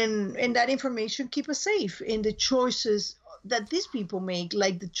 Yeah. And that information keep us safe in the choices that these people make,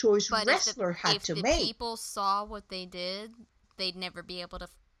 like the choice Wrestler had to make. If the people saw what they did, they'd never be able to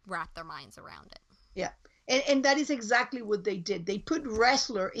wrap their minds around it. Yeah. And that is exactly what they did. They put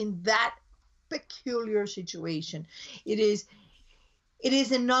Wrestler in that peculiar situation. It is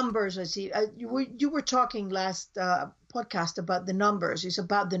the numbers. I see. You were talking last podcast about the numbers. It's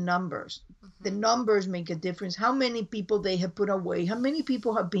about the numbers. Mm-hmm. The numbers make a difference. How many people they have put away? How many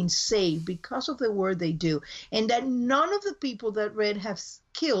people have been saved because of the work they do? And that none of the people that Red has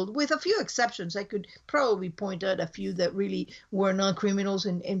killed, with a few exceptions, I could probably point out a few that really were not criminals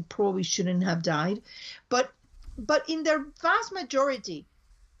and probably shouldn't have died, but in their vast majority,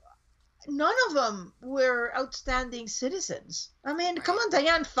 none of them were outstanding citizens. I mean, come on,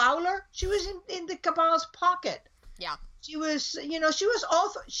 Diane Fowler, she was in the cabal's pocket. Yeah. She was,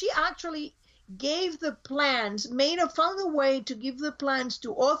 she actually gave the plans, found a way to give the plans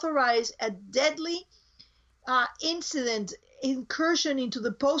to authorize a deadly incident, incursion into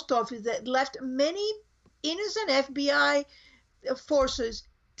the post office that left many innocent FBI forces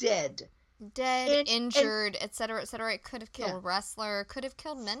dead. Injured, etc., etc. It could have killed a Wrestler. Could have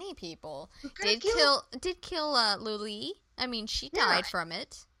killed many people. Did kill Lily. I mean, she died from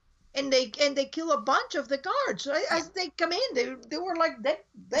it. And they kill a bunch of the guards as they come in. They were like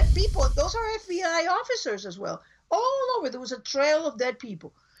dead people. Those are FBI officers as well. All over there was a trail of dead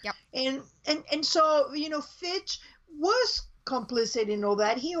people. Yep. And so Fitch was complicit in all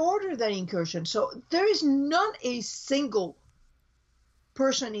that. He ordered that incursion. So there is not a single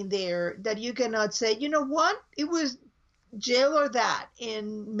person in there that you cannot say, you know what, it was jail or that.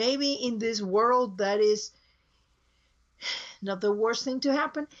 And maybe in this world that is not the worst thing to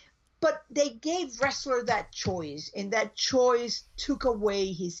happen, but they gave Wrestler that choice, and that choice took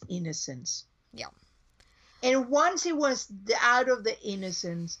away his innocence. Yeah. And once he was out of the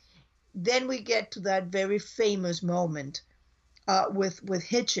innocence, then we get to that very famous moment with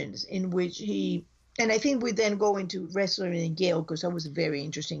Hitchens, in which he, and I think we then go into Wrestler and Gale, because that was very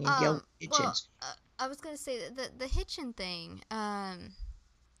interesting in Gale Hitchens. Well, I was going to say that the Hitchen thing. I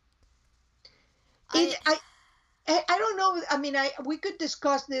don't know. I mean, we could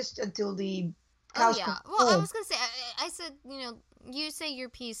discuss this until the cows come home. Well, I was going to say, I said, you say your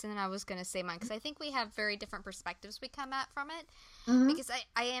piece, and then I was going to say mine, because I think we have very different perspectives we come at from it. Mm-hmm. Because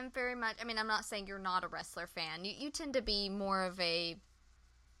I am very much, I mean, I'm not saying you're not a Wrestler fan. You tend to be more of a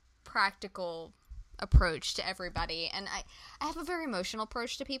practical approach to everybody, and I have a very emotional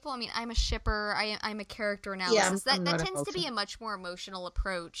approach to people. I mean, I'm a shipper, I'm a character analysis. Yeah, that tends to be a much more emotional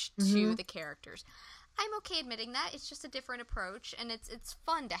approach to the characters. I'm okay admitting that. It's just a different approach, and it's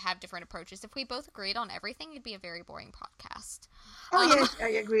fun to have different approaches. If we both agreed on everything, it'd be a very boring podcast. Oh, yes, I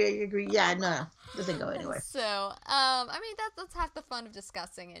agree. Yeah, no, doesn't go anywhere. So, I mean, that's half the fun of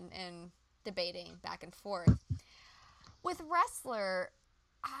discussing and debating back and forth. With Wrestler,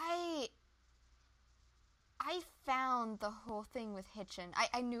 I found the whole thing with Hitchen.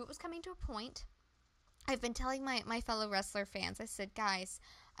 I knew it was coming to a point. I've been telling my fellow Wrestler fans, I said, guys,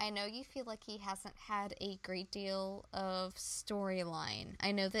 I know you feel like he hasn't had a great deal of storyline.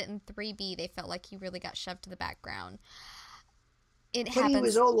 I know that in 3B they felt like he really got shoved to the background. But he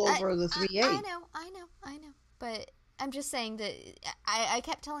was all over the 3A. I know. But I'm just saying that I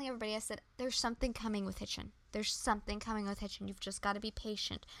kept telling everybody, I said, there's something coming with Hitchen. There's something coming with Hitchen. You've just got to be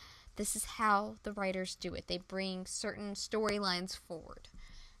patient. this is how the writers do it. They bring certain storylines forward.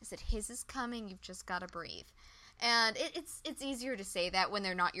 I said, his is coming, you've just got to breathe. And it's easier to say that when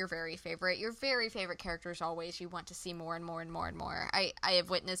they're not your very favorite. Your very favorite characters always, you want to see more and more and more and more. I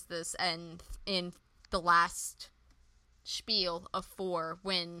have witnessed this in the last spiel of 4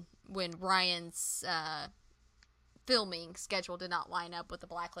 when Ryan's filming schedule did not line up with the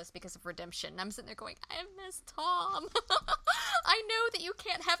Blacklist because of Redemption. And I'm sitting there going, I miss Tom. I know that you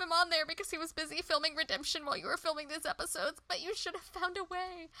can't have him on there because he was busy filming Redemption while you were filming these episodes, but you should have found a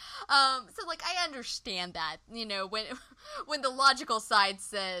way. So, like, I understand that, you know, when the logical side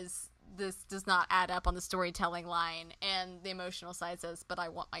says this does not add up on the storytelling line, and the emotional side says, but I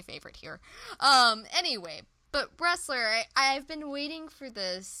want my favorite here. Anyway, but Wrestler, I've been waiting for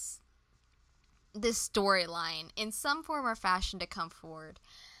this storyline in some form or fashion to come forward.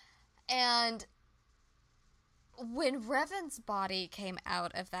 And when Revan's body came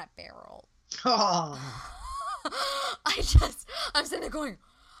out of that barrel, I'm sitting there going,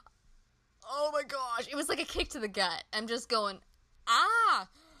 oh my gosh, it was like a kick to the gut. I'm just going,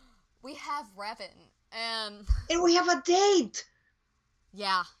 we have Revan. And we have a date.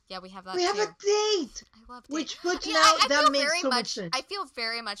 Yeah, we have that. We have a date. I love dates. Which puts that makes so much sense. I feel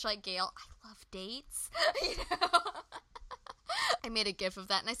very much like Gail. I love dates. You know? I made a gif of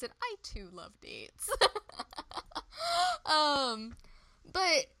that and I said, I too love dates.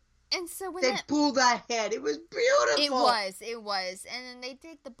 And so when they pulled that head, it was beautiful. It was. And then they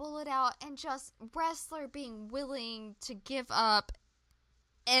take the bullet out, and just Wrestler being willing to give up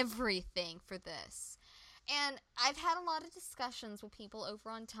everything for this. And I've had a lot of discussions with people over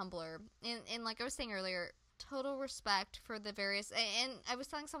on Tumblr, and like I was saying earlier, total respect for the various, and I was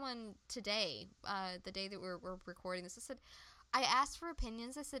telling someone today, the day that we're recording this, I said, I asked for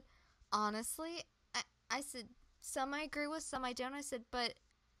opinions. I said, honestly, I said, some I agree with, some I don't. I said, but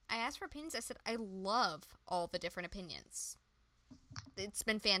I asked for opinions. I said, I love all the different opinions. It's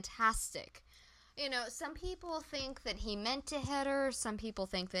been fantastic. You know, some people think that he meant to hit her. Some people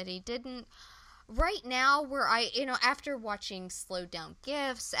think that he didn't. Right now, after watching slowed down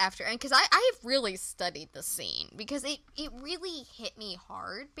GIFs, because I have really studied the scene, because it really hit me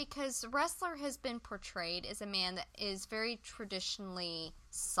hard, because Wrestler has been portrayed as a man that is very traditionally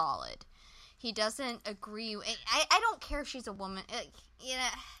solid. He doesn't agree. I don't care if she's a woman.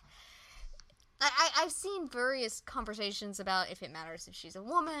 I've seen various conversations about if it matters if she's a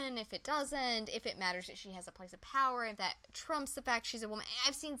woman, if it doesn't, if it matters if she has a place of power, if that trumps the fact she's a woman.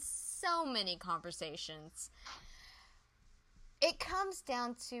 I've seen so many conversations. It comes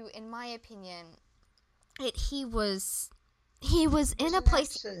down to, in my opinion, he was in a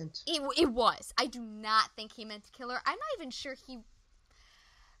place. It was. I do not think he meant to kill her. I'm not even sure he.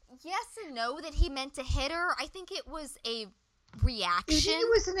 Yes and no that he meant to hit her. I think it was a reaction. It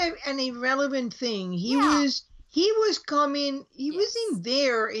was an irrelevant thing. He was coming. He was in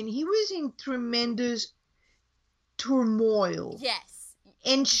there, and he was in tremendous turmoil. Yes,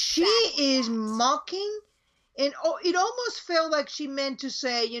 and she is mocking, and it almost felt like she meant to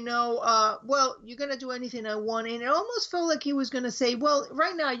say, well, you're gonna do anything I want, and it almost felt like he was gonna say, well,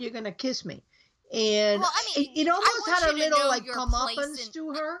 right now you're gonna kiss me. And it almost had a little like comeuppance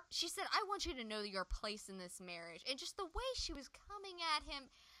to her. She said, I want you to know your place in this marriage. And just the way she was coming at him.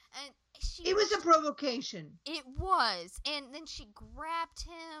 And it was a provocation. It was. And then she grabbed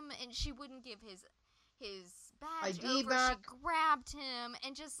him, and she wouldn't give his badge ID over. back. She grabbed him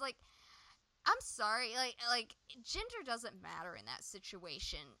and just like, I'm sorry. Like gender doesn't matter in that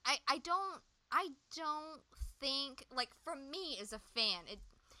situation. I don't think, like, for me as a fan,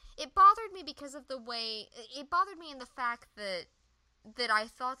 it bothered me because of the way, it bothered me in the fact that I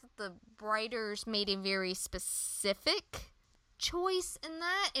thought that the writers made a very specific choice in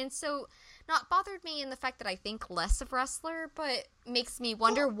that, and so not bothered me in the fact that I think less of Wrestler, but makes me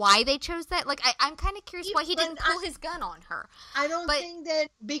wonder why they chose that. Like, I'm kind of curious why he didn't pull his gun on her. I don't think that,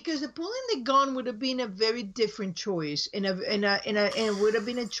 because pulling the gun would have been a very different choice, and it would have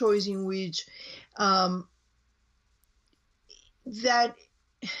been a choice in which that.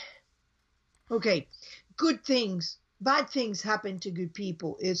 Okay, bad things happen to good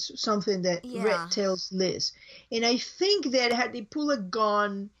people. It's something that Red tells Liz. And I think that had they pulled a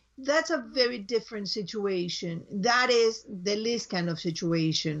gun, that's a very different situation. That is the Liz kind of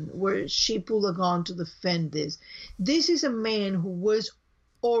situation where she pulled a gun to defend this. This is a man who was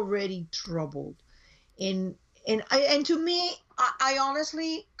already troubled. And to me, I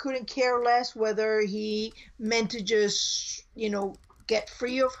honestly couldn't care less whether he meant to just, get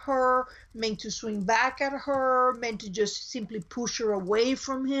free of her, meant to swing back at her, meant to just simply push her away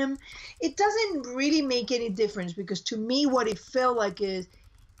from him. It doesn't really make any difference, because to me what it felt like is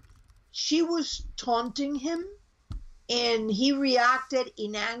she was taunting him, and he reacted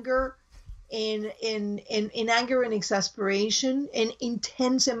in anger, in anger and exasperation and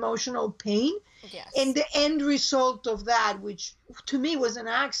intense emotional pain. And Yes. the end result of that, which to me was an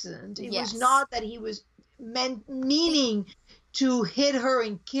accident, it was Yes. not that he was meaning to hit her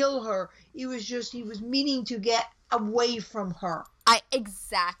and kill her. It was just he was meaning to get away from her.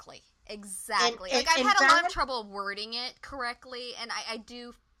 Exactly. And Exactly. and, Like, I've and had a lot of that trouble wording it correctly, and I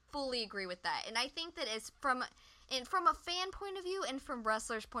do fully agree with that. And I think that it's from a fan point of view and from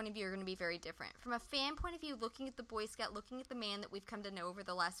wrestlers' point of view are going to be very different. From a fan point of view, looking at the Boy Scout, looking at the man that we've come to know over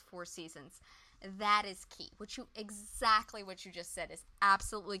the last 4 seasons, that is key. Exactly what you just said is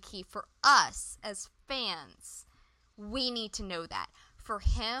absolutely key for us as fans. We need to know that. For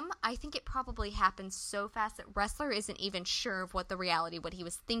him, I think it probably happened so fast that wrestler isn't even sure of what the reality, what he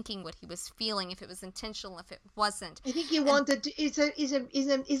was thinking, what he was feeling, if it was intentional, if it wasn't. I think he And wanted to.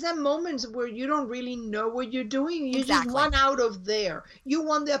 It's a moments where you don't really know what you're doing. You just exactly. want out of there. You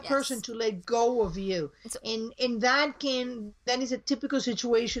want that person Yes. to let go of you, So, and that is a typical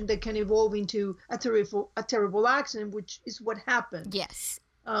situation that can evolve into a terrible accident, which is what happened. yes.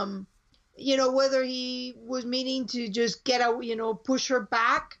 Um, whether he was meaning to just get out, push her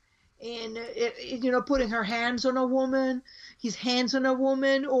back, and putting her hands on a woman, his hands on a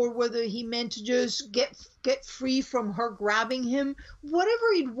woman, or whether he meant to just get free from her grabbing him.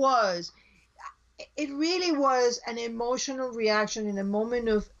 Whatever it was, it really was an emotional reaction in a moment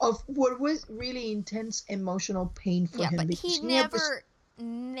of what was really intense emotional pain for Yeah, him, but because he he never.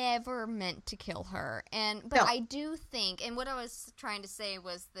 never meant to kill her. But No. I do think, and what I was trying to say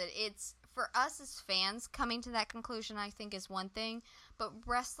was that it's for us as fans coming to that conclusion, I think is one thing, but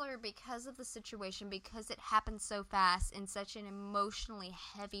wrestler, because of the situation, because it happened so fast in such an emotionally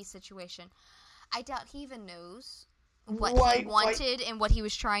heavy situation, I doubt he even knows what he Why? wanted and what he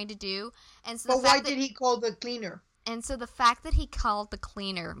was trying to do. And so the But why fact that did he call the cleaner? he called the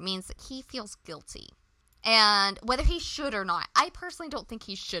cleaner means that he feels guilty. And whether he should or not, I personally don't think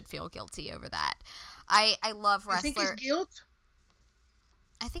he should feel guilty over that. I love You think it's wrestler. guilt?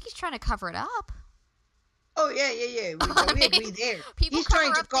 I think he's trying to cover it up. Oh, yeah. I We mean, agree there. people He's cover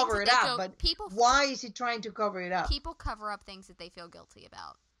trying to up things cover that it they up, feel but people why is he trying to cover it up? people cover up things that they feel guilty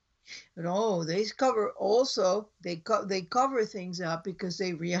about. No, they cover things up because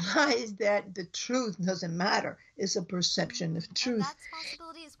they realize that the truth doesn't matter. It's a perception of And truth. that's a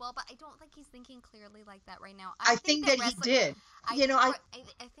possibility as well, but I don't think he's thinking clearly like that right now. I think that he did. You know, I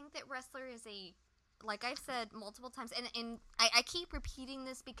think that wrestler is a, like I've said multiple times, and I keep repeating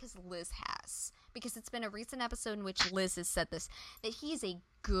this because Liz has, because it's been a recent episode in which Liz has said this, that he is a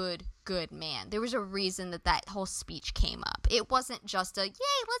good man. There was a reason that whole speech came up. It wasn't just a,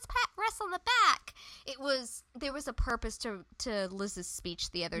 yay, let's pat Russ on the back. There was a purpose to Liz's speech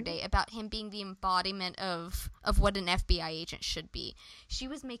the other day about him being the embodiment of what an FBI agent should be. She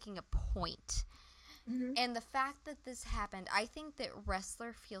was making a point. Mhm. And the fact that this happened, I think that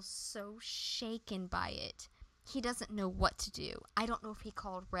wrestler feels so shaken by it. He doesn't know what to do. I don't know if he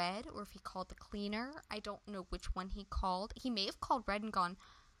called Red or if he called the cleaner. I don't know which one he called. He may have called Red and gone,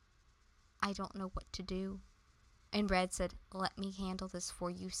 I don't know what to do. And Red said, let me handle this for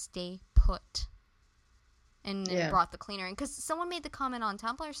you. Stay put. And then brought the cleaner in. Because someone made the comment on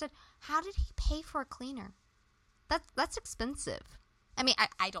Tumblr, said, how did he pay for a cleaner? That's expensive. I mean,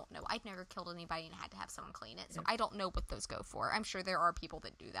 I don't know. I've never killed anybody and had to have someone clean it, so I don't know what those go for. I'm sure there are people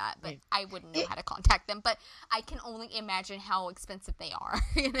that do that, but I wouldn't know how to contact them. But I can only imagine how expensive they are,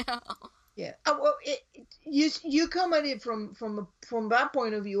 you know? Yeah. Well, you come at it from that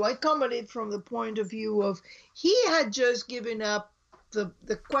point of view. I come at it from the point of view of he had just given up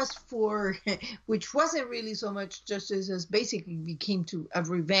the quest for, which wasn't really so much justice as basically became to a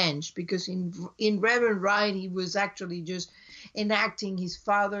revenge, because in Reverend Wright he was actually just enacting his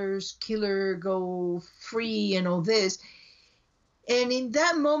father's killer go free and all this. And in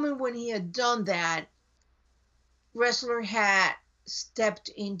that moment when he had done that, wrestler had stepped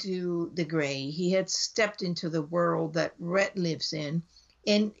into the gray. He had stepped into the world that Red lives in.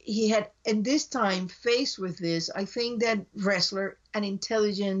 And this time, faced with this, I think that wrestler, an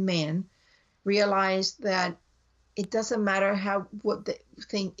intelligent man, realized that it doesn't matter what the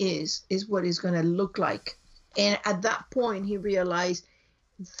thing is what it's going to look like. And at that point, he realized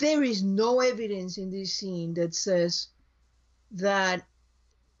there is no evidence in this scene that says that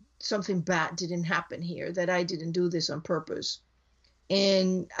something bad didn't happen here, that I didn't do this on purpose.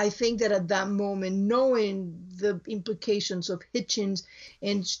 And I think that at that moment, knowing the implications of Hitchens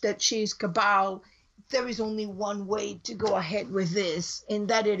and that she's Cabal, there is only one way to go ahead with this, and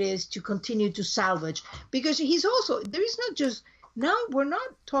that it is to continue to salvage. Because there is not just now we're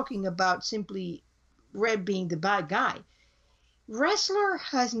not talking about simply Red being the bad guy. Wrestler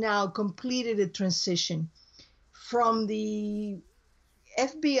has now completed a transition from the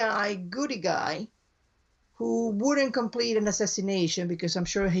FBI goody guy who wouldn't complete an assassination because I'm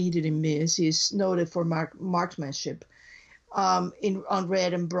sure he didn't miss. He's noted for marksmanship on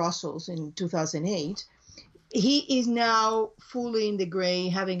Red and Brussels in 2008. He is now fully in the gray,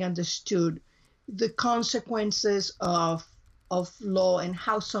 having understood the consequences of law and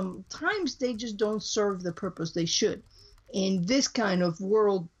how sometimes they just don't serve the purpose they should. In this kind of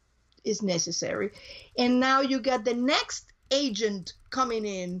world is necessary. And now you got the next agent coming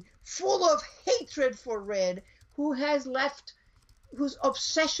in full of hatred for Red, who has left, whose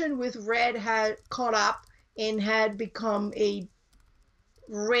obsession with Red had caught up and had become a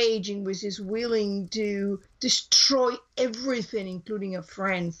rage in which is willing to destroy everything, including a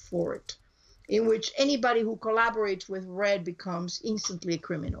friend, for it, in which anybody who collaborates with Red becomes instantly a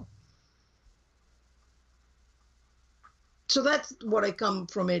criminal. So that's what I come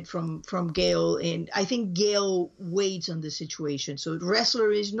from it from Gale, and I think Gale waits on the situation. So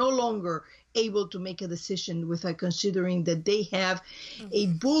Wrestler is no longer able to make a decision without considering that they have a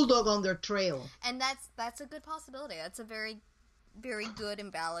bulldog on their trail. And that's a good possibility. That's a very, very good and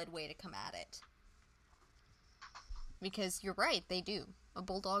valid way to come at it. Because you're right, they do. A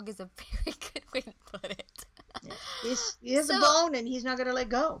bulldog is a very good way to put it. Yeah. He has a bone, and he's not going to let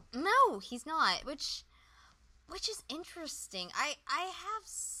go. No, he's not, which is interesting. I have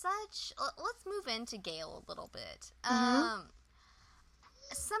such... Let's move into Gale a little bit. Mm-hmm.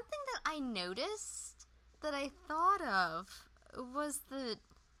 Something that I noticed that I thought of was that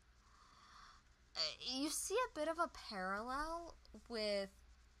you see a bit of a parallel with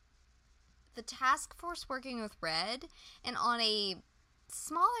the task force working with Red, and on a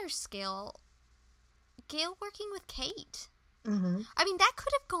smaller scale, Gale working with Kate. Mm-hmm. I mean, that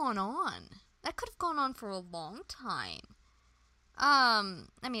could have gone on. That could have gone on for a long time. I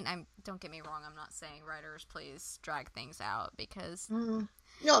mean, don't get me wrong. I'm not saying writers please drag things out because no,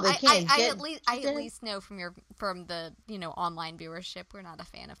 they can't. I at least know from the online viewership, we're not a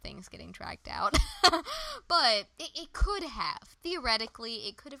fan of things getting dragged out. But it could have theoretically,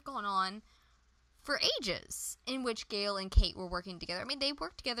 it could have gone on for ages in which Gale and Kate were working together. I mean, they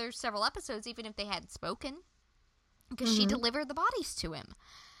worked together several episodes, even if they hadn't spoken, because she delivered the bodies to him.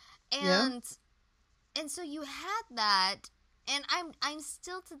 And so you had that, and I'm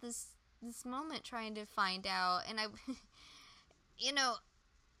still to this moment trying to find out, and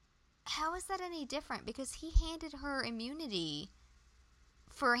how is that any different? Because he handed her immunity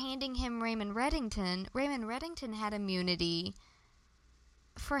for handing him Raymond Reddington. Raymond Reddington had immunity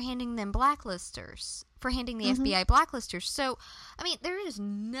for handing them blacklisters, for handing the FBI blacklisters. So, I mean, there is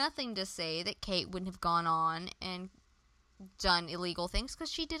nothing to say that Kate wouldn't have gone on and done illegal things,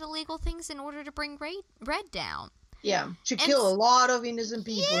 because she did illegal things in order to bring Red down. Yeah, she killed a lot of innocent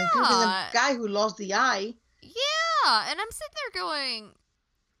people, including the guy who lost the eye. Yeah, and I'm sitting there going,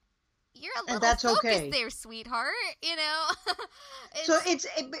 you're a little focused there, sweetheart, it's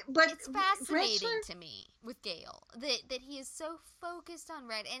fascinating to me with Gale that he is so focused on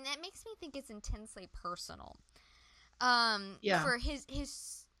Red, and that makes me think it's intensely personal. For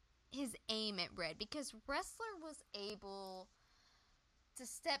his aim at Red, because Wrestler was able to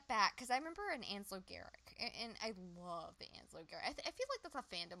step back, because I remember in Ansel Garrick, and I love the Ansel Garrick. I feel like that's a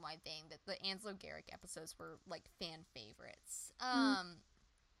fandom-wide thing, that the Ansel Garrick episodes were like fan favorites. I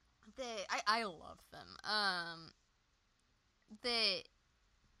love them.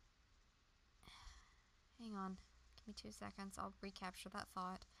 Hang on, give me 2 seconds. I'll recapture that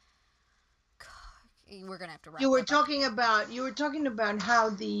thought. God, we're gonna have to wrap. You were talking about how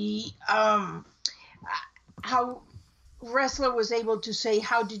the how Wrestler was able to say,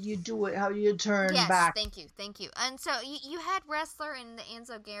 how did you do it? How do you turn back? Thank you. And so you had Wrestler in the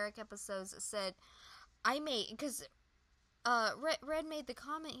Ansel Garrick episodes that said, because Red made the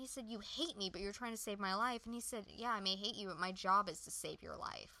comment, he said, you hate me, but you're trying to save my life. And he said, yeah, I may hate you, but my job is to save your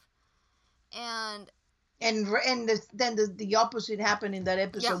life. And then the opposite happened in that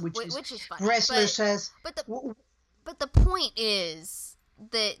episode, which is funny. Wrestler says... But the point is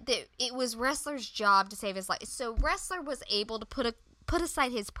that it was Wrestler's job to save his life. So Wrestler was able to put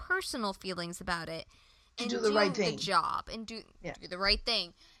aside his personal feelings about it and do the right thing. The job and do the right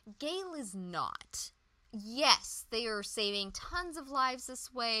thing. Gale is not. Yes, they are saving tons of lives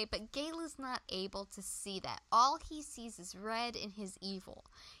this way, but Gale is not able to see that. All he sees is Red and his evil.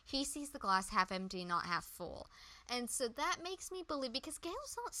 He sees the glass half empty, not half full. And so that makes me believe, because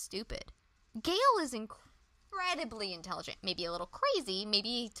Gale's not stupid. Gale is incredibly intelligent, maybe a little crazy,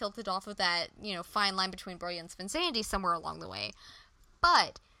 maybe tilted off of that, fine line between brilliance and insanity somewhere along the way.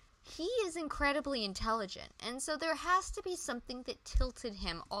 But he is incredibly intelligent, and so there has to be something that tilted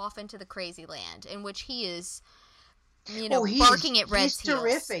him off into the crazy land in which he is, barking at Red's heels.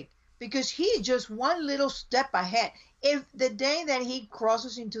 He's terrific because he is just one little step ahead. If the day that he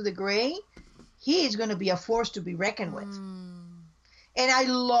crosses into the gray, he is going to be a force to be reckoned with. And I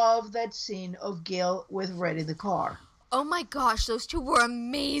love that scene of Gale with Red in the car. Oh my gosh, those two were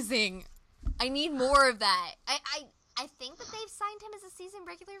amazing. I need more of that. I think that they've signed him as a season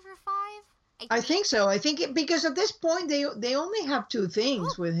regular for 5. I think so. I think because at this point they only have 2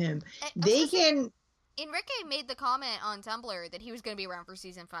 things with him. They can. Enrique made the comment on Tumblr that he was going to be around for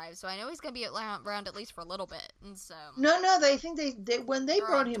season 5, so I know he's going to be around at least for a little bit. And so no, I think they when they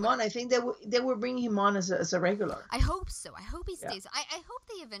brought him on, I think they were bringing him on as a regular. I hope so. I hope he stays. Yeah. I hope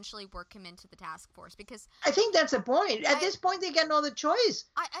they eventually work him into the task force because I think that's the point. At this point, they got no other choice.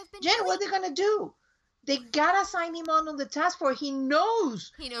 Jen, what are they going to do? They gotta sign him on the task force. He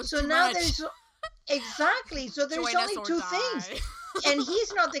knows. So now much. There's exactly. So there's only 2 things. And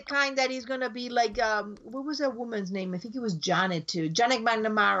he's not the kind that he's gonna be like what was that woman's name? I think it was Janet too. Janet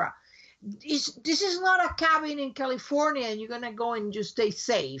McNamara. This is not a cabin in California and you're gonna go and just stay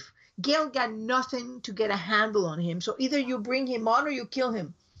safe. Gale got nothing to get a handle on him. So either you bring him on or you kill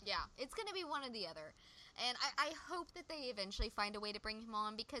him. Yeah, it's gonna be one or the other. And I hope that they eventually find a way to bring him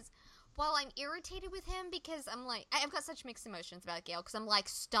on because while I'm irritated with him because I'm like, I've got such mixed emotions about Gale because I'm like,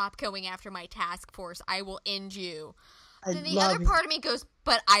 stop going after my task force. I will end you. Then the other part of me goes,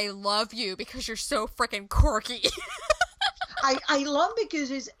 but I love you because you're so freaking quirky. I love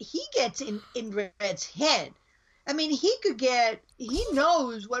because he gets in Red's head. I mean, he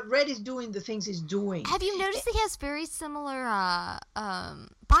knows what Red is doing, the things he's doing. Have you noticed he has very similar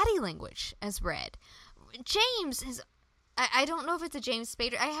body language as Red? James has, I don't know if it's a James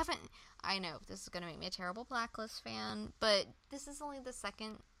Spader. I know this is going to make me a terrible Blacklist fan, but this is only the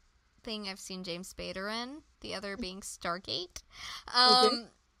second thing I've seen James Spader in, the other being Stargate.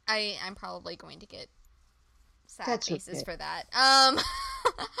 Okay. I'm probably going to get sad faces for that.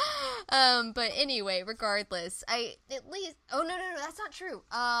 But anyway, regardless, no, that's not true.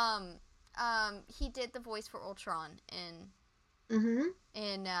 He did the voice for Ultron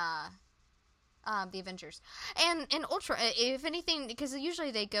in the Avengers. And in Ultron, if anything, because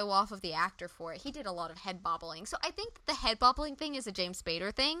usually they go off of the actor for it, he did a lot of head bobbling. So I think that the head bobbling thing is a James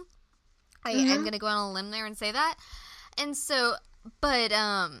Spader thing. I'm going to go on a limb there and say that. And so, but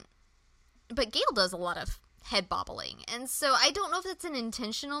Gale does a lot of head bobbling. And so I don't know if that's an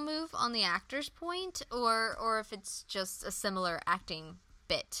intentional move on the actor's point or if it's just a similar acting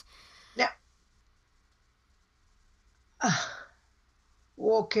bit. Yeah.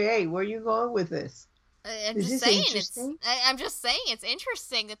 Okay, where are you going with this? I'm just saying it's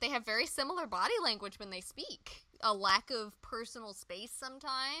interesting that they have very similar body language when they speak. A lack of personal space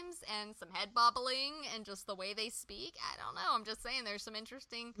sometimes, and some head bobbling, and just the way they speak. I don't know. I'm just saying there's some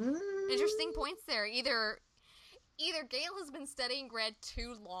interesting points there. Either Gale has been studying Red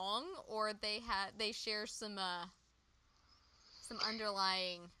too long, or they share some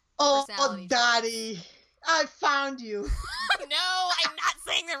underlying personality. Oh, Daddy, I found you. No, I'm not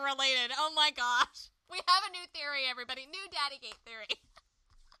saying they're related. Oh my gosh. We have a new theory, everybody. New Daddygate theory.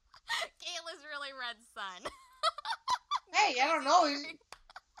 Gale is really Red's son. Hey, I don't know.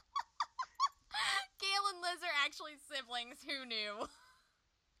 Gale and Liz are actually siblings. Who knew?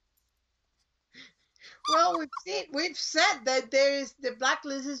 Well, we've said that the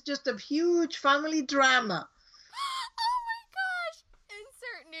Blacklist is just a huge family drama. Oh my gosh!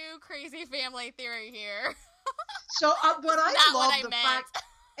 Insert new crazy family theory here. So what I love the fact,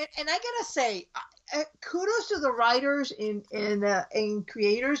 and I gotta say, kudos to the writers and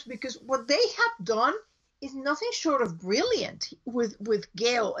creators because what they have done is nothing short of brilliant with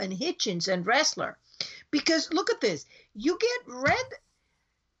Gale and Hitchens and Ressler. Because look at this. You get Red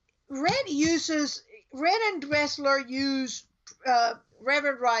and Ressler use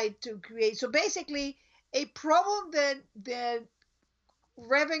Reverend Wright to create. So basically a problem that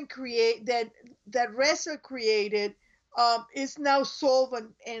Reverend that Ressler created is now solved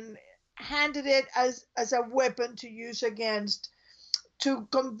and handed it as a weapon to use to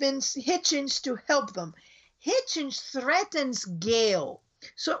convince Hitchens to help them. Hitchens threatens Gale.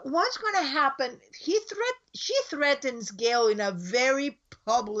 So what's going to happen? She threatens Gale in a very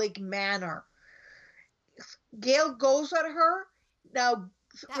public manner. Gale goes at her. Now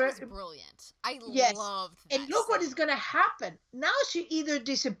that was brilliant. I loved that. And look what is going to happen. Now she either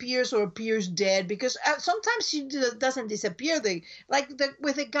disappears or appears dead because sometimes she doesn't disappear.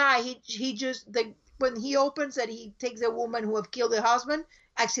 With a guy, he just when he opens that he takes a woman who have killed her husband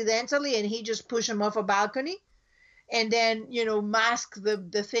accidentally and he just push him off a balcony and then mask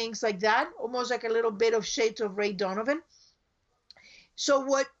the things like that, almost like a little bit of shades of Ray Donovan. So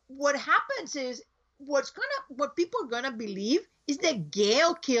what happens is what people are gonna believe is that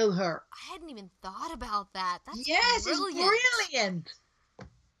Gail killed her. I hadn't even thought about that. That's yes, brilliant. It's brilliant.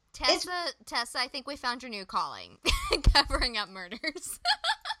 Tessa, I think we found your new calling. Covering up murders.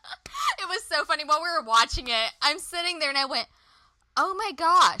 It was so funny while we were watching it. I'm sitting there and I went, oh my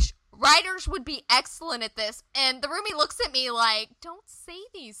gosh, writers would be excellent at this. And the roomie looks at me like, don't say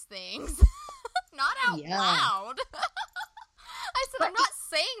these things. Not out loud. I said, I'm not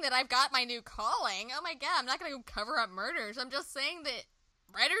saying that I've got my new calling. Oh my god, I'm not going to go cover up murders. I'm just saying that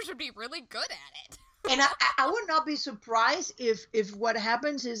writers would be really good at it. And I would not be surprised if what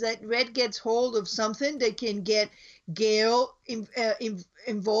happens is that Red gets hold of something that can get Gail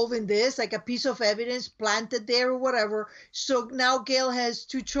involved in this, like a piece of evidence planted there or whatever. So now Gail has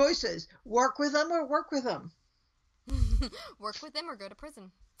two choices: work with them or work with them. Work with them or go to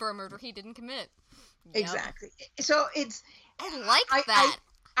prison for a murder he didn't commit. Yep. Exactly. So I like that.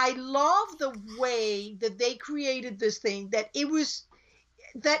 I love the way that they created this thing, that it was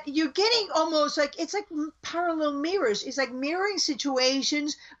that you're getting almost like it's like parallel mirrors. It's like mirroring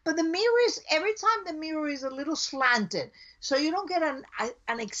situations, but the mirror is every time the mirror is a little slanted, so you don't get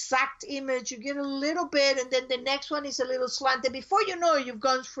an exact image. You get a little bit, and then the next one is a little slanted. Before you know it, you've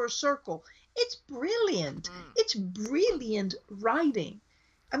gone for a circle. It's brilliant. It's brilliant writing.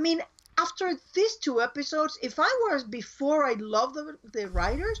 I mean, after these two episodes, if I was before I loved the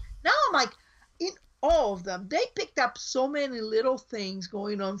writers, now I'm like in all of them. They picked up so many little things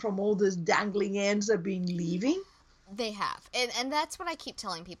going on from all these dangling ends they've been leaving. They have. And that's what I keep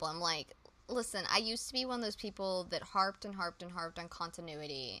telling people. I'm like, listen, I used to be one of those people that harped and harped and harped on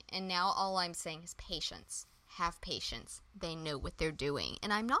continuity. And now all I'm saying is patience. Have patience. They know what they're doing.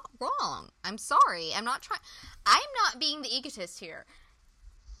 And I'm not wrong. I'm sorry. I'm not being the egotist here.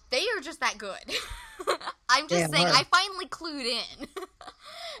 They are just that good. I'm just saying, I finally clued in.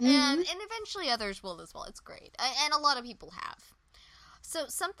 and eventually others will as well. It's great. And a lot of people have. So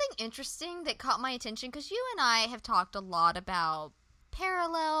something interesting that caught my attention, because you and I have talked a lot about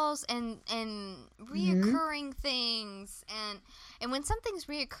parallels and reoccurring things. And when something's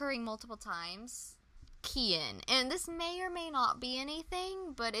reoccurring multiple times, key in. And this may or may not be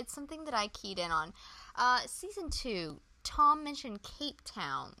anything, but it's something that I keyed in on. Season 2. Tom mentioned Cape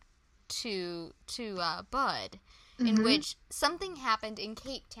Town to Bud, in which something happened in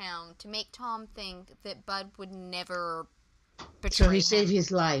Cape Town to make Tom think that Bud would never betray him. So he saved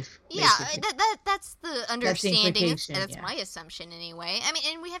his life. Basically. Yeah, that's the understanding. That's yeah. my assumption anyway. I mean,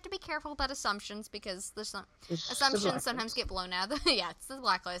 and we have to be careful about assumptions because assumptions sometimes get blown out of the it's the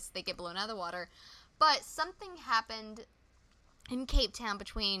blacklist. They get blown out of the water. But something happened in Cape Town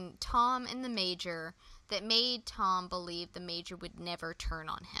between Tom and the Major that made Tom believe the Major would never turn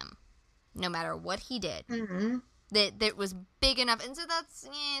on him, no matter what he did. That was big enough, and so that's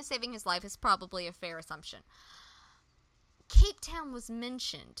saving his life is probably a fair assumption. Cape Town was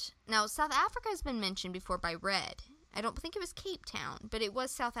mentioned. Now, South Africa has been mentioned before by Red. I don't think it was Cape Town, but it was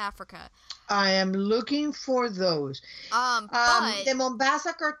South Africa. I am looking for those. But the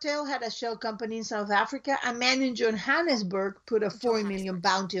Mombasa cartel had a shell company in South Africa. A man in Johannesburg put a 40 million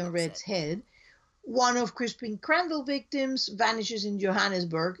bounty on Red's head. One of Crispin Crandall victims vanishes in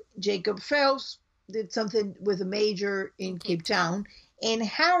Johannesburg. Jacob Phelps did something with a major in Cape Town. And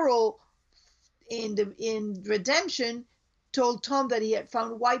Harold, in Redemption, told Tom that he had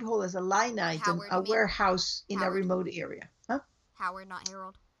found Whitehall as a line item, a warehouse in a remote area. Huh? Howard, not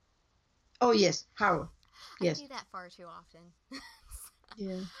Harold. Oh, yes, Harold. Yes. I do that far too often.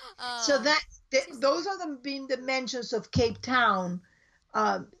 Yeah. So those are being the mentions of Cape Town.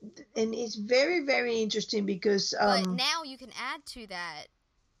 And it's very, very interesting because... but now you can add to that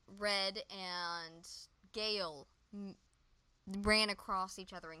Red and Gale ran across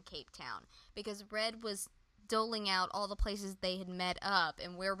each other in Cape Town because Red was doling out all the places they had met up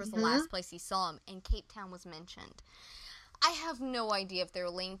and where was the last place he saw him, and Cape Town was mentioned. I have no idea if they're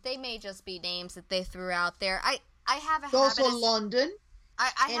linked. They may just be names that they threw out there. I have a habit also London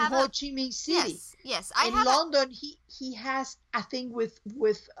and Ho Chi Minh City. Yes. In London, he has a thing with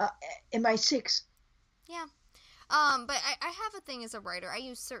MI6. Yeah. But I have a thing as a writer. I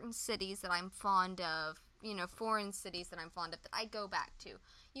use certain cities that I'm fond of, foreign cities that I'm fond of that I go back to.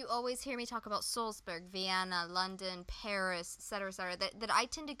 You always hear me talk about Salzburg, Vienna, London, Paris, etc., that I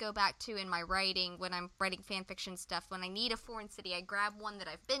tend to go back to in my writing when I'm writing fan fiction stuff. When I need a foreign city, I grab one that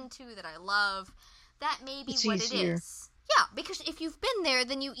I've been to, that I love. That may be what it is. Yeah, because if you've been there,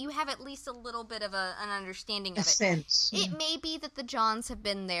 then you have at least a little bit of an understanding of it. Sense. It may be that the Johns have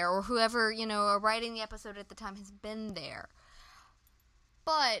been there, or whoever, writing the episode at the time has been there.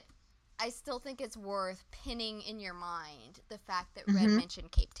 But I still think it's worth pinning in your mind the fact that Red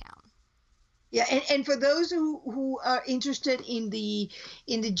mentioned Cape Town. Yeah, and for those who are interested in the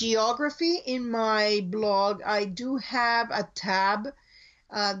geography, in my blog, I do have a tab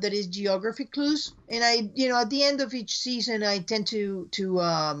that is geography clues, and I, at the end of each season, I tend to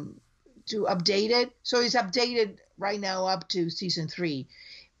update it. So it's updated right now up to season 3,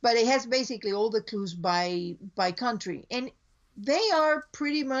 but it has basically all the clues by country, and they are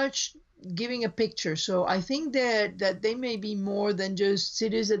pretty much giving a picture. So I think that they may be more than just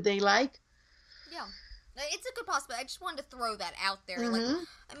cities that they like. Yeah, it's a good possibility. I just wanted to throw that out there.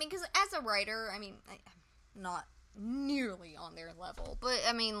 Because as a writer, I'm not nearly on their level, but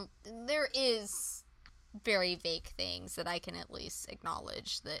there is very vague things that I can at least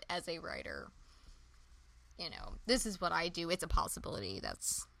acknowledge that as a writer, this is what I do. It's a possibility.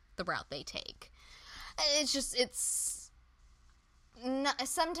 That's the route they take.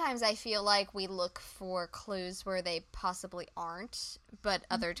 Sometimes I feel like we look for clues where they possibly aren't, but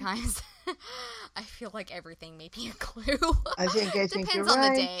other times I feel like everything may be a clue. I think depends you're on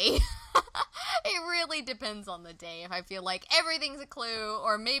right. the day. It really depends on the day. If I feel like everything's a clue,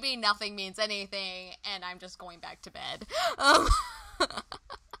 or maybe nothing means anything, and I'm just going back to bed.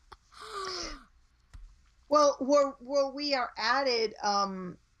 Well, where we are at it,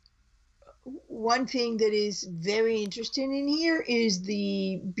 one thing that is very interesting in here is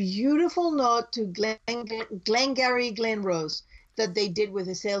the beautiful nod to Glengarry Glen Rose that they did with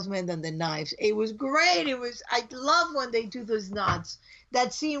the salesman and the knives. It was great. I love when they do those nods.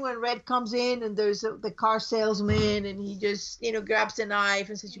 That scene when Red comes in and there's the car salesman and he just, grabs the knife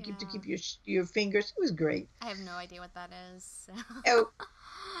and says, "You keep to keep your fingers." It was great. I have no idea what that is. So. Oh,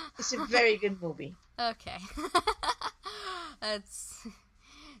 it's a very good movie. Okay. That's...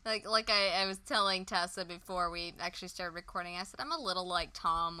 Like I was telling Tessa before we actually started recording, I said I'm a little like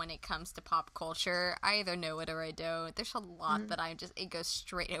Tom when it comes to pop culture. I either know it or I don't. There's a lot that it goes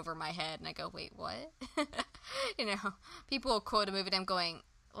straight over my head, and I go, wait, what? People will quote a movie and I'm going,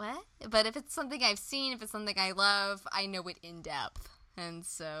 what? But if it's something I've seen, if it's something I love, I know it in depth. And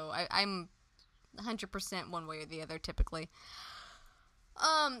so I'm 100% one way or the other typically.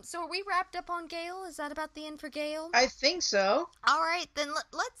 So are we wrapped up on Gale? Is that about the end for Gale? I think so. All right, then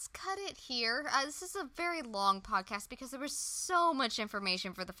let's cut it here. This is a very long podcast because there was so much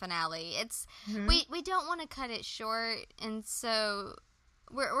information for the finale. We don't want to cut it short, and so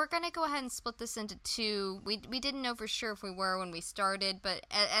we're going to go ahead and split this into 2. We didn't know for sure if we were when we started, but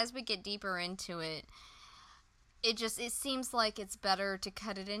as we get deeper into it, it seems like it's better to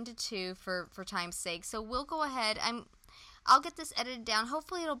cut it into 2 for time's sake. So we'll go ahead. I'll get this edited down.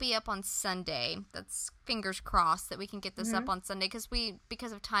 Hopefully it'll be up on Sunday. That's fingers crossed that we can get this up on Sunday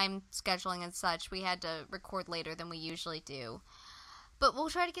because of time scheduling and such, we had to record later than we usually do. But we'll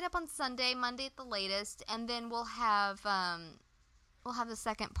try to get up on Sunday, Monday at the latest, and then we'll have the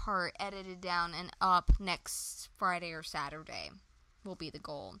second part edited down and up next Friday or Saturday. Will be the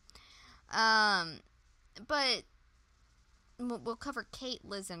goal. But we'll cover Kate,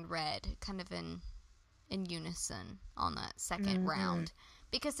 Liz, and Red kind of in unison on that second round,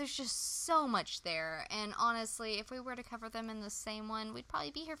 because there's just so much there, and honestly, if we were to cover them in the same one, we'd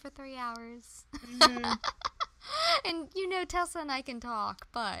probably be here for 3 hours. And Tessa and I can talk,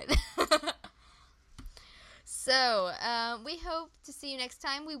 but so we hope to see you next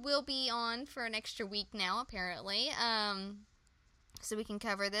time. We will be on for an extra week now, apparently, so we can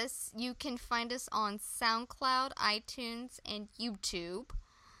cover this. You can find us on SoundCloud, iTunes, and YouTube.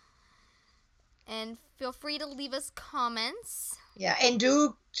 And feel free to leave us comments. Yeah, and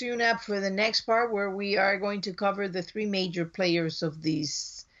do tune up for the next part where we are going to cover the 3 major players of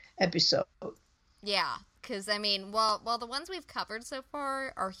this episode. Yeah, because, while the ones we've covered so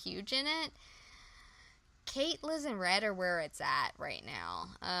far are huge in it, Kate, Liz, and Red are where it's at right now.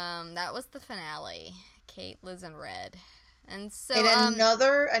 That was the finale. Kate, Liz, and Red. And so... And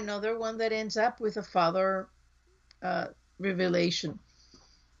another one that ends up with a father revelation,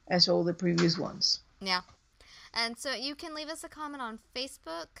 as all the previous ones. Yeah. And so you can leave us a comment on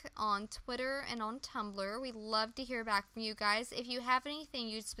Facebook, on Twitter, and on Tumblr. We love to hear back from you guys. If you have anything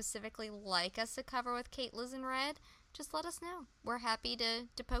you'd specifically like us to cover with Kate, Liz, and Red, just let us know. We're happy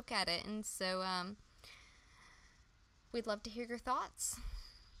to poke at it. And so we'd love to hear your thoughts.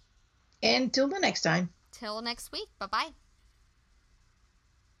 Until the next time. Till next week. Bye-bye.